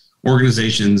different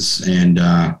organizations and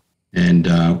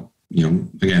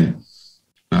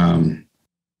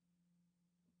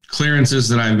clearances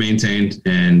that I've maintained,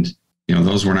 and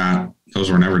those were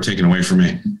never taken away from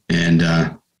me. And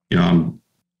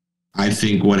I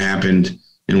think what happened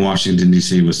in Washington,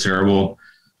 D.C. was terrible,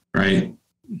 right?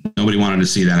 Nobody wanted to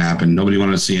see that happen. Nobody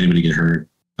wanted to see anybody get hurt.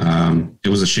 It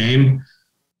was a shame.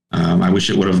 I wish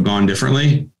it would have gone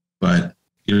differently, but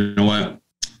you know what?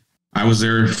 I was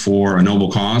there for a noble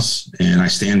cause, and I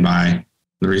stand by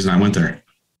the reason I went there.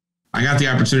 I got the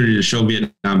opportunity to show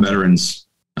Vietnam veterans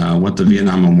what the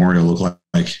Vietnam Memorial looked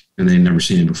like, and they'd never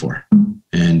seen it before.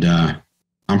 And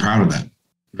I'm proud of that.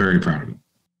 Very proud of it.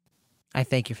 I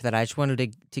thank you for that. I just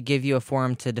wanted to give you a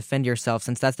forum to defend yourself,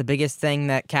 since that's the biggest thing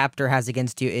that Captor has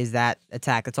against you is that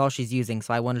attack. That's all she's using,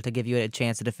 so I wanted to give you a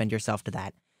chance to defend yourself to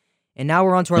that. And now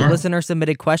we're on to our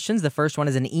listener-submitted questions. The first one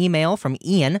is an email from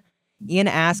Ian. Ian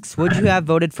asks, would you have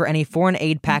voted for any foreign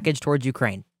aid package towards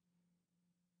Ukraine?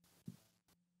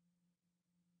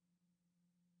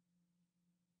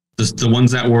 The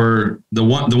ones that were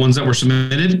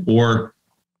submitted, or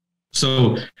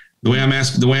so the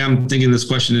way I'm thinking this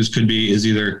question is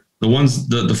either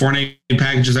the foreign aid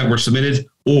packages that were submitted,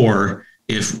 or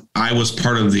if I was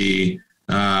part of the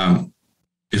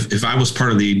if I was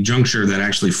part of the juncture that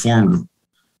actually formed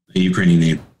a Ukrainian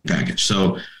aid package.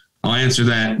 So I'll answer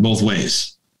that both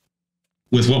ways.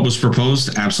 With what was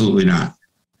proposed, absolutely not.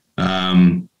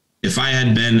 If I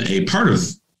had been a part of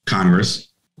Congress,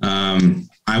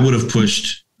 I would have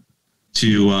pushed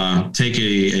to take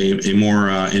a more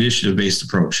initiative-based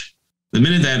approach. The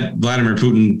minute that Vladimir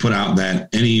Putin put out that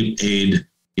any aid,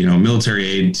 military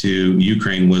aid to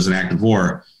Ukraine was an act of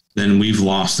war, then we've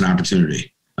lost an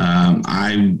opportunity.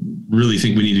 I really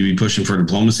think we need to be pushing for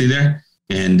diplomacy there,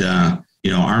 and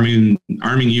arming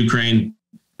Ukraine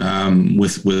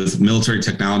with military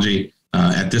technology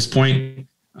at this point.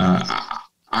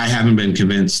 I haven't been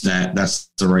convinced that that's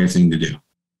the right thing to do.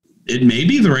 It may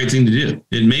be the right thing to do.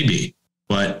 It may be,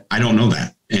 but I don't know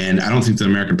that. And I don't think the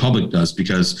American public does,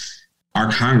 because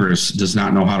our Congress does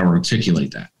not know how to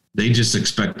articulate that. They just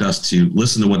expect us to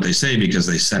listen to what they say because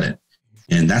they said it.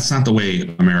 And that's not the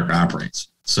way America operates.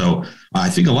 So I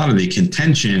think a lot of the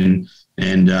contention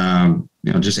and,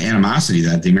 just animosity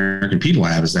that the American people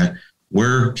have is that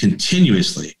we're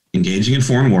continuously engaging in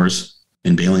foreign wars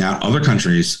and bailing out other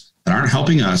countries that aren't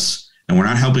helping us, and we're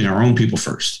not helping our own people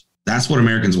first. That's what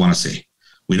Americans want to see.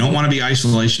 We don't want to be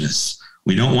isolationists.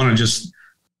 We don't want to just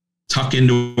tuck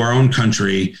into our own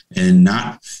country and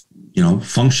not,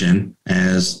 function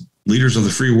as leaders of the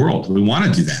free world. We want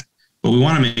to do that, but we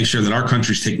want to make sure that our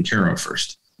country's taken care of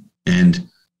first. And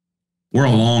we're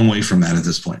a long way from that at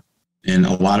this point. And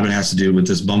a lot of it has to do with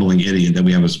this bumbling idiot that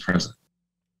we have as president.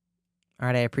 All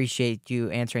right, I appreciate you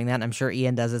answering that. I'm sure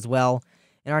Ian does as well.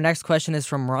 And our next question is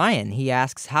from Ryan. He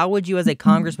asks, how would you as a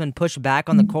congressman push back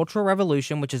on the Cultural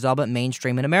Revolution, which is all but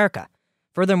mainstream in America?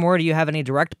 Furthermore, do you have any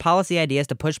direct policy ideas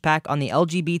to push back on the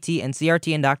LGBT and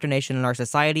CRT indoctrination in our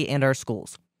society and our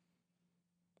schools?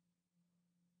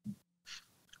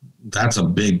 That's a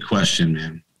big question,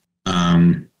 man.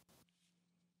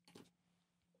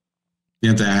 You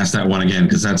have to ask that one again,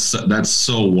 because that's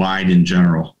so wide in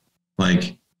general.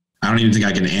 Like, I don't even think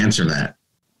I can answer that.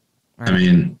 Right. I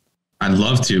mean, I'd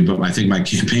love to, but I think my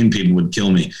campaign people would kill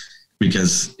me,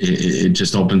 because it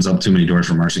just opens up too many doors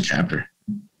for Marcy Captor,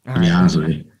 to be honest with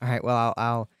you. All right.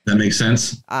 Well, That makes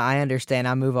sense. I understand.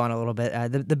 I'll move on a little bit.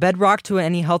 The bedrock to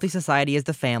any healthy society is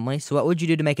the family. So what would you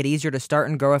do to make it easier to start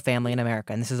and grow a family in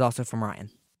America? And this is also from Ryan.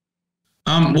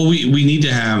 Well, we need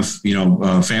to have,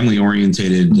 family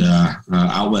orientated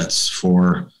outlets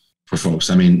for folks.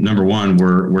 I mean, number one,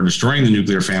 we're destroying the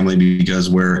nuclear family because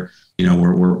we're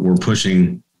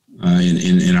pushing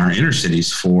in our inner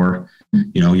cities for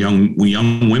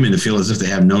young women to feel as if they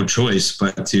have no choice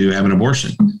but to have an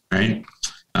abortion, right?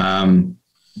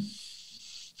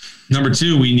 Number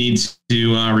two, we need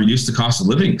to reduce the cost of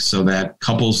living so that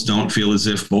couples don't feel as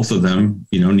if both of them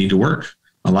need to work.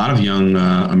 A lot of young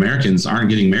Americans aren't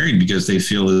getting married because they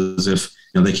feel as if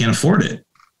they can't afford it.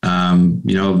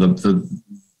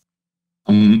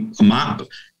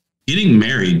 Getting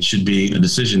married should be a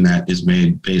decision that is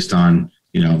made based on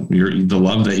the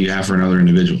love that you have for another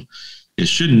individual. It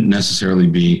shouldn't necessarily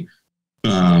be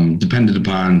dependent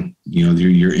upon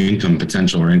your income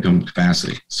potential or income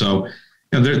capacity. So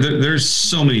there's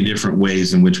so many different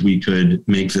ways in which we could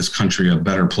make this country a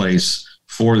better place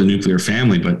for the nuclear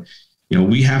family, but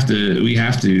we have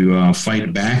to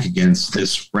fight back against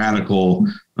this radical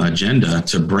agenda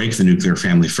to break the nuclear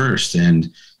family first,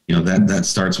 and that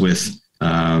starts with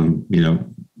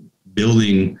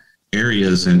building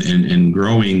areas and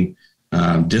growing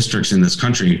districts in this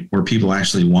country where people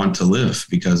actually want to live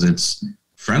because it's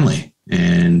friendly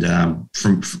and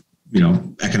from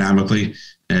economically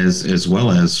as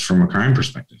well as from a crime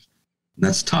perspective. And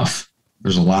that's tough.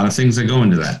 There's a lot of things that go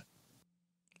into that.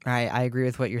 I agree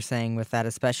with what you're saying with that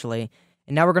especially.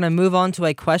 And now we're going to move on to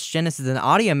a question. This is an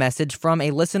audio message from a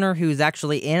listener who's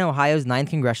actually in Ohio's 9th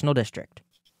Congressional District.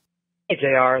 Hey,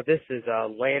 JR. This is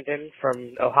Landon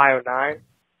from Ohio 9.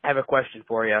 I have a question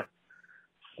for you.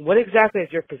 What exactly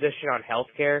is your position on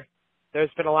healthcare? There's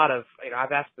been a lot of,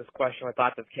 I've asked this question with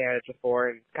lots of candidates before,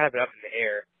 and it's kind of been up in the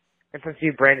air. And since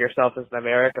you brand yourself as an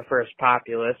America First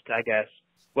populist, I guess,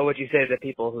 what would you say to the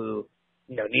people who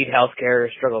need health care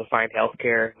or struggle to find health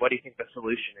care? What do you think the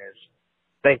solution is?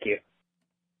 Thank you.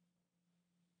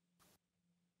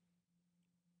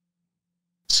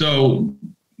 So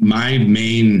my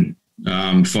main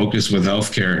focus with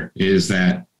healthcare is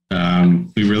that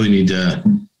we really need to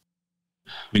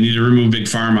remove big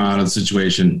pharma out of the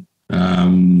situation.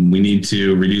 We need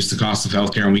to reduce the cost of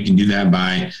healthcare, and we can do that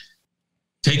by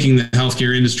taking the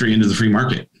healthcare industry into the free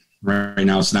market. Right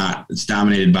now, it's not. It's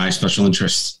dominated by special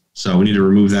interests. So we need to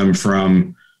remove them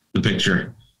from the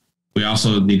picture. We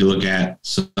also need to look at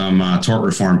some tort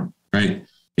reform, right?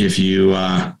 If you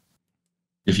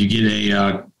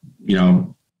get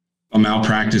a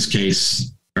malpractice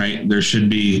case, right, there should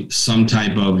be some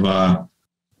type of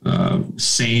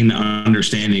sane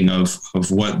understanding of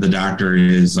what the doctor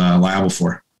is liable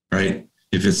for, right?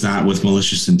 If it's not with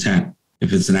malicious intent,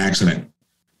 if it's an accident.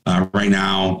 Right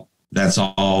now, that's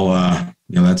all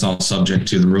subject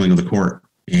to the ruling of the court.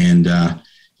 And,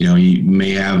 you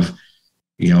may have,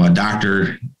 a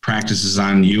doctor practices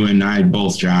on you and I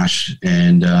both, Josh,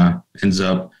 and ends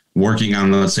up working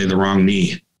on, let's say, the wrong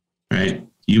knee, right?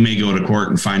 You may go to court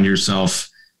and find yourself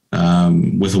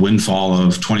with a windfall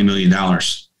of $20 million,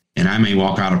 and I may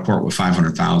walk out of court with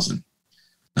 $500,000.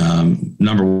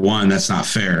 Number one, that's not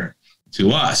fair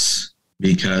to us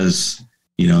because,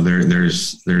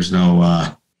 there's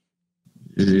no,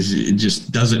 it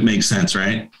just doesn't make sense,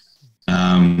 right?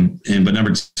 But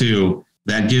number two,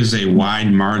 that gives a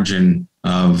wide margin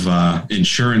of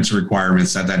insurance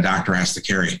requirements that doctor has to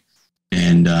carry.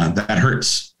 And that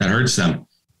hurts them.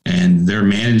 And they're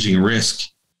managing risk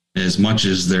as much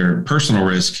as their personal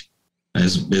risk,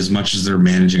 as much as they're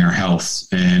managing our health.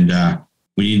 And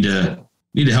we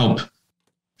need to help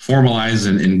formalize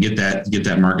and get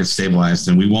that market stabilized.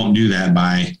 And we won't do that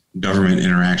by government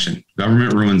interaction.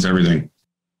 Government ruins everything.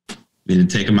 We need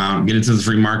to take them out, get into the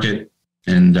free market.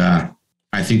 And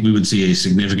I think we would see a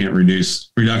significant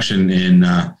reduction in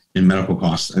medical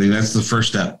costs. I think that's the first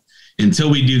step.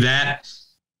 Until we do that,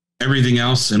 everything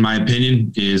else, in my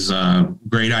opinion, is a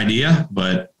great idea,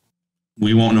 but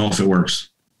we won't know if it works.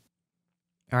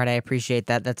 All right, I appreciate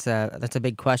that. That's a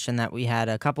big question that we had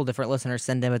a couple different listeners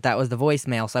send in, but that was the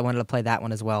voicemail, so I wanted to play that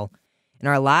one as well. And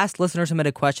our last listener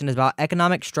submitted question is about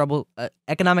economic struggles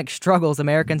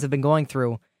Americans have been going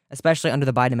through, especially under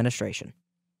the Biden administration.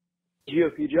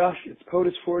 GOP Josh, it's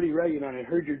POTUS 40 Reagan, and I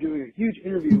heard you're doing a huge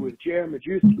interview with J.R.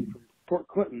 Majewski from Fort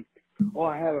Clinton. Well,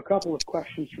 I have a couple of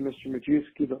questions for Mr.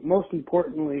 Majewski, but most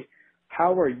importantly,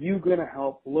 how are you going to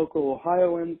help local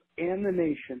Ohioans and the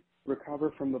nation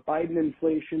recover from the Biden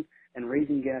inflation and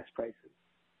raising gas prices?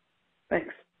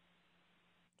 Thanks.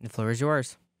 The floor is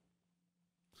yours.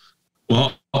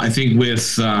 Well, I think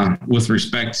with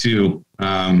respect to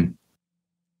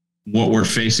what we're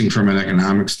facing from an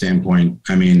economic standpoint,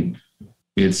 I mean,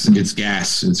 it's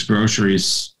gas, it's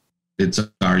groceries, it's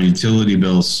our utility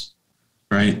bills,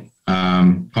 right?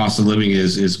 Cost of living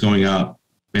is going up,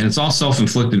 and it's all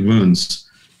self-inflicted wounds.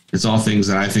 It's all things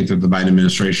that I think that the Biden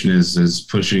administration is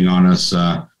pushing on us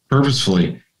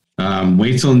purposefully.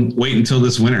 Wait until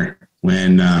this winter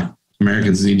when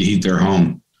Americans need to heat their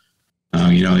home.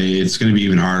 It's going to be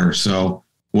even harder. So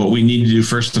what we need to do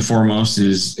first and foremost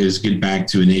is get back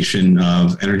to a nation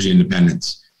of energy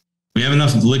independence. We have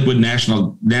enough liquid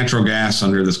natural gas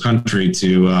under this country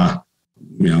to,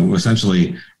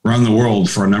 essentially run the world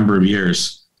for a number of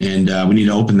years. And we need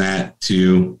to open that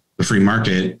to the free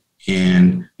market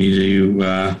and need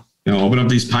to, open up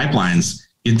these pipelines,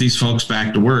 get these folks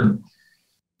back to work,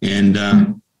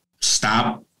 and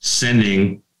stop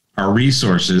sending our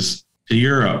resources to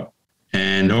Europe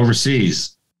and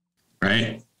overseas,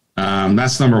 right?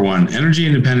 That's number one. Energy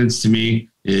independence to me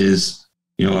is,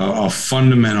 a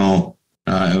fundamental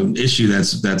issue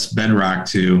that's bedrock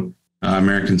to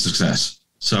American success.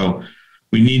 So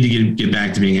we need to get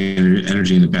back to being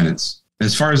energy independence.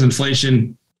 As far as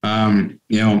inflation, I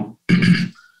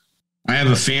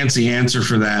have a fancy answer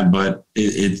for that, but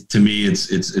to me,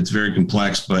 it's very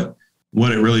complex. But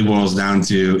what it really boils down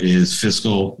to is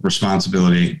fiscal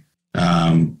responsibility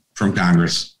from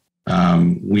Congress.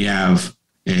 We have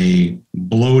a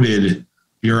bloated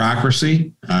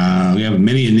bureaucracy. We have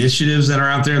many initiatives that are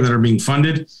out there that are being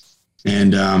funded,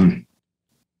 and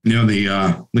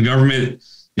the government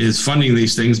is funding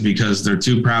these things because they're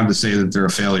too proud to say that they're a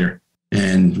failure.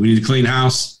 And we need to clean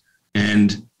house,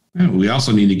 and we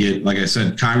also need to get, like I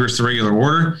said, Congress to regular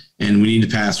order, and we need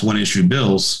to pass one-issue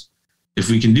bills. If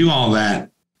we can do all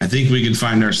that, I think we can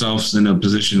find ourselves in a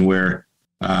position where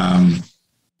our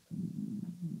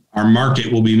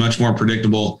market will be much more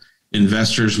predictable.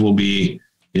 Investors will be,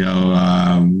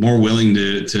 more willing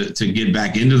to get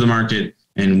back into the market,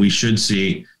 and we should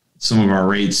see some of our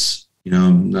rates,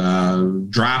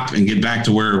 drop and get back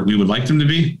to where we would like them to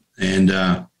be, and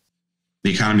the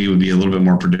economy would be a little bit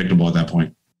more predictable at that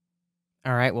point.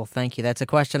 All right. Well, thank you. That's a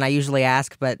question I usually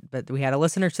ask, but we had a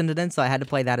listener send it in, so I had to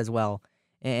play that as well.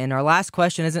 And our last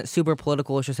question isn't super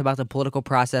political. It's just about the political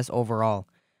process overall.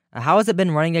 How has it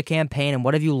been running a campaign, and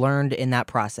what have you learned in that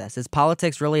process? Is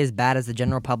politics really as bad as the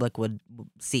general public would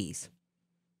sees?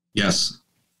 Yes.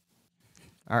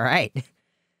 All right.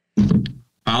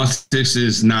 Politics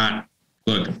is not,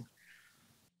 look,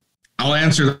 I'll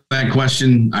answer that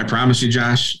question. I promise you,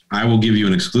 Josh, I will give you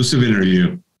an exclusive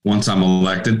interview once I'm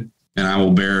elected, and I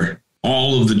will bear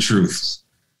all of the truths.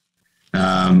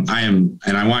 And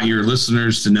I want your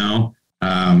listeners to know,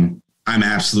 I'm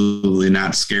absolutely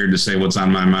not scared to say what's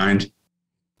on my mind,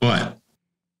 but I'm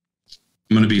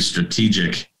going to be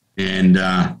strategic, and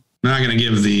not going to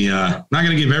give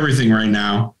everything right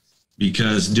now,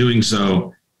 because doing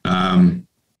so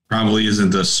probably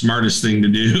isn't the smartest thing to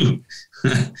do.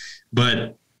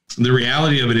 But the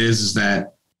reality of it is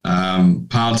that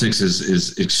politics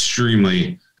is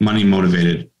extremely money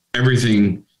motivated.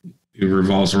 Everything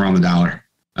revolves around the dollar.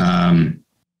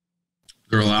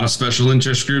 There are a lot of special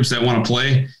interest groups that want to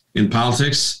play in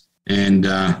politics, and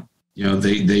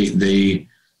they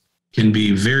can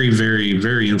be very, very,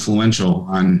 very influential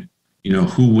on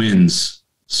who wins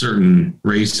certain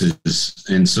races.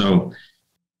 And so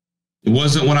it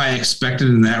wasn't what I expected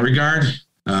in that regard.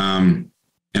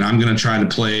 And I'm going to try to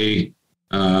play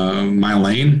my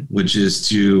lane, which is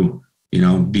to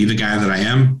be the guy that I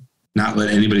am, not let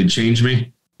anybody change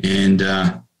me, and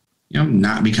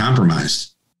not be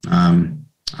compromised.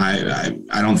 I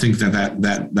don't think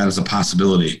that is a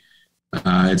possibility.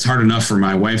 It's hard enough for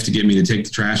my wife to get me to take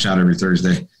the trash out every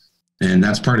Thursday, and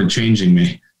that's part of changing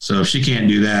me. So if she can't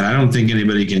do that, I don't think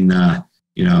anybody can,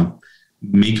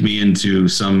 make me into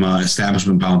some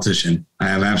establishment politician. I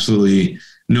have absolutely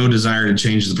no desire to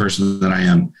change the person that I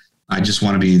am. I just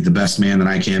want to be the best man that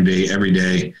I can be every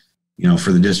day,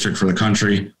 for the district, for the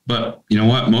country. But you know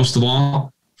what? Most of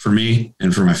all, for me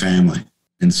and for my family.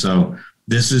 And so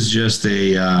this is just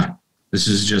a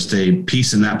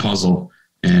piece in that puzzle,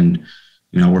 and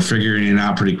we're figuring it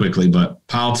out pretty quickly. But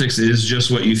politics is just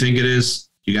what you think it is.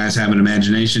 You guys have an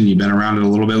imagination. You've been around it a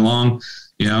little bit long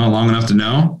enough to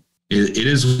know it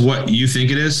is what you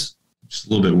think it is, just a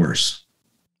little bit worse.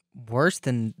 Worse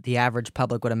than the average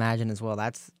public would imagine as well.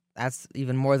 That's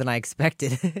even more than I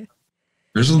expected.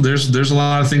 There's a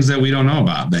lot of things that we don't know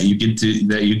about that you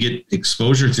get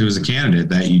exposure to as a candidate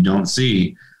that you don't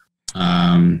see,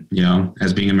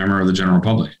 as being a member of the general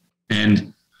public.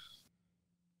 And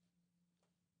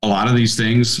a lot of these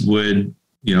things would,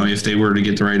 if they were to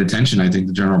get the right attention, I think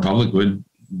the general public would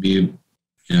be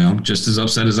just as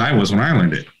upset as I was when I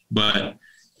learned it. But,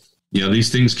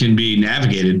 these things can be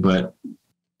navigated, but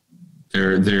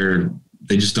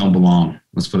they just don't belong.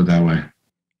 Let's put it that way.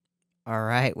 All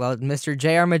right. Well, Mr.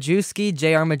 J.R.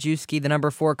 Majewski, the number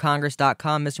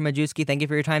 4congress.com. Mr. Majewski, thank you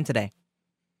for your time today.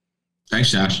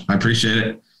 Thanks, Josh. I appreciate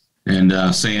it. And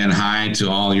saying hi to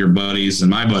all your buddies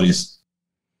and my buddies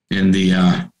in the,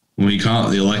 when we call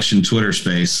it the election Twitter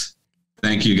space.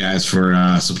 Thank you guys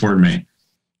for supporting me.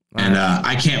 And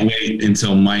I can't wait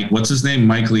until what's his name?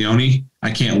 Mike Leone.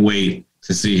 I can't wait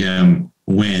to see him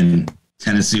win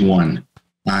Tennessee 1.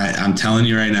 I'm telling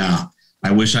you right now,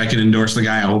 I wish I could endorse the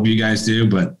guy. I hope you guys do,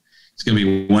 but it's going to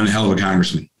be one hell of a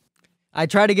congressman. I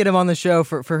tried to get him on the show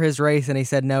for his race, and he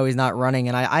said no, he's not running.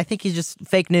 And I think he's just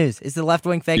fake news. It's the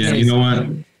left-wing fake news. Yeah, you know what?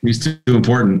 He's too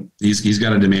important. He's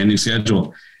got a demanding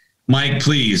schedule. Mike,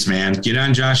 please, man, get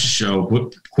on Josh's show.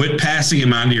 Quit passing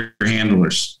him on to your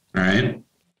handlers, all right?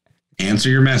 Answer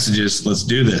your messages. Let's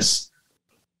do this.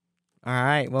 All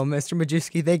right. Well, Mr.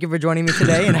 Majewski, thank you for joining me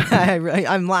today. And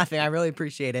I'm laughing. I really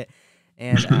appreciate it.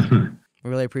 And we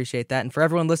really appreciate that. And for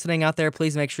everyone listening out there,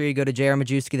 please make sure you go to J.R.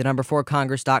 Majewski, the number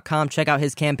 4congress.com. Check out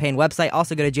his campaign website.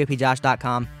 Also go to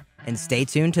jpjosh.com. And stay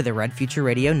tuned to the Red Future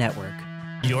Radio Network.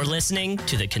 You're listening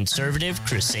to The Conservative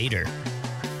Crusader.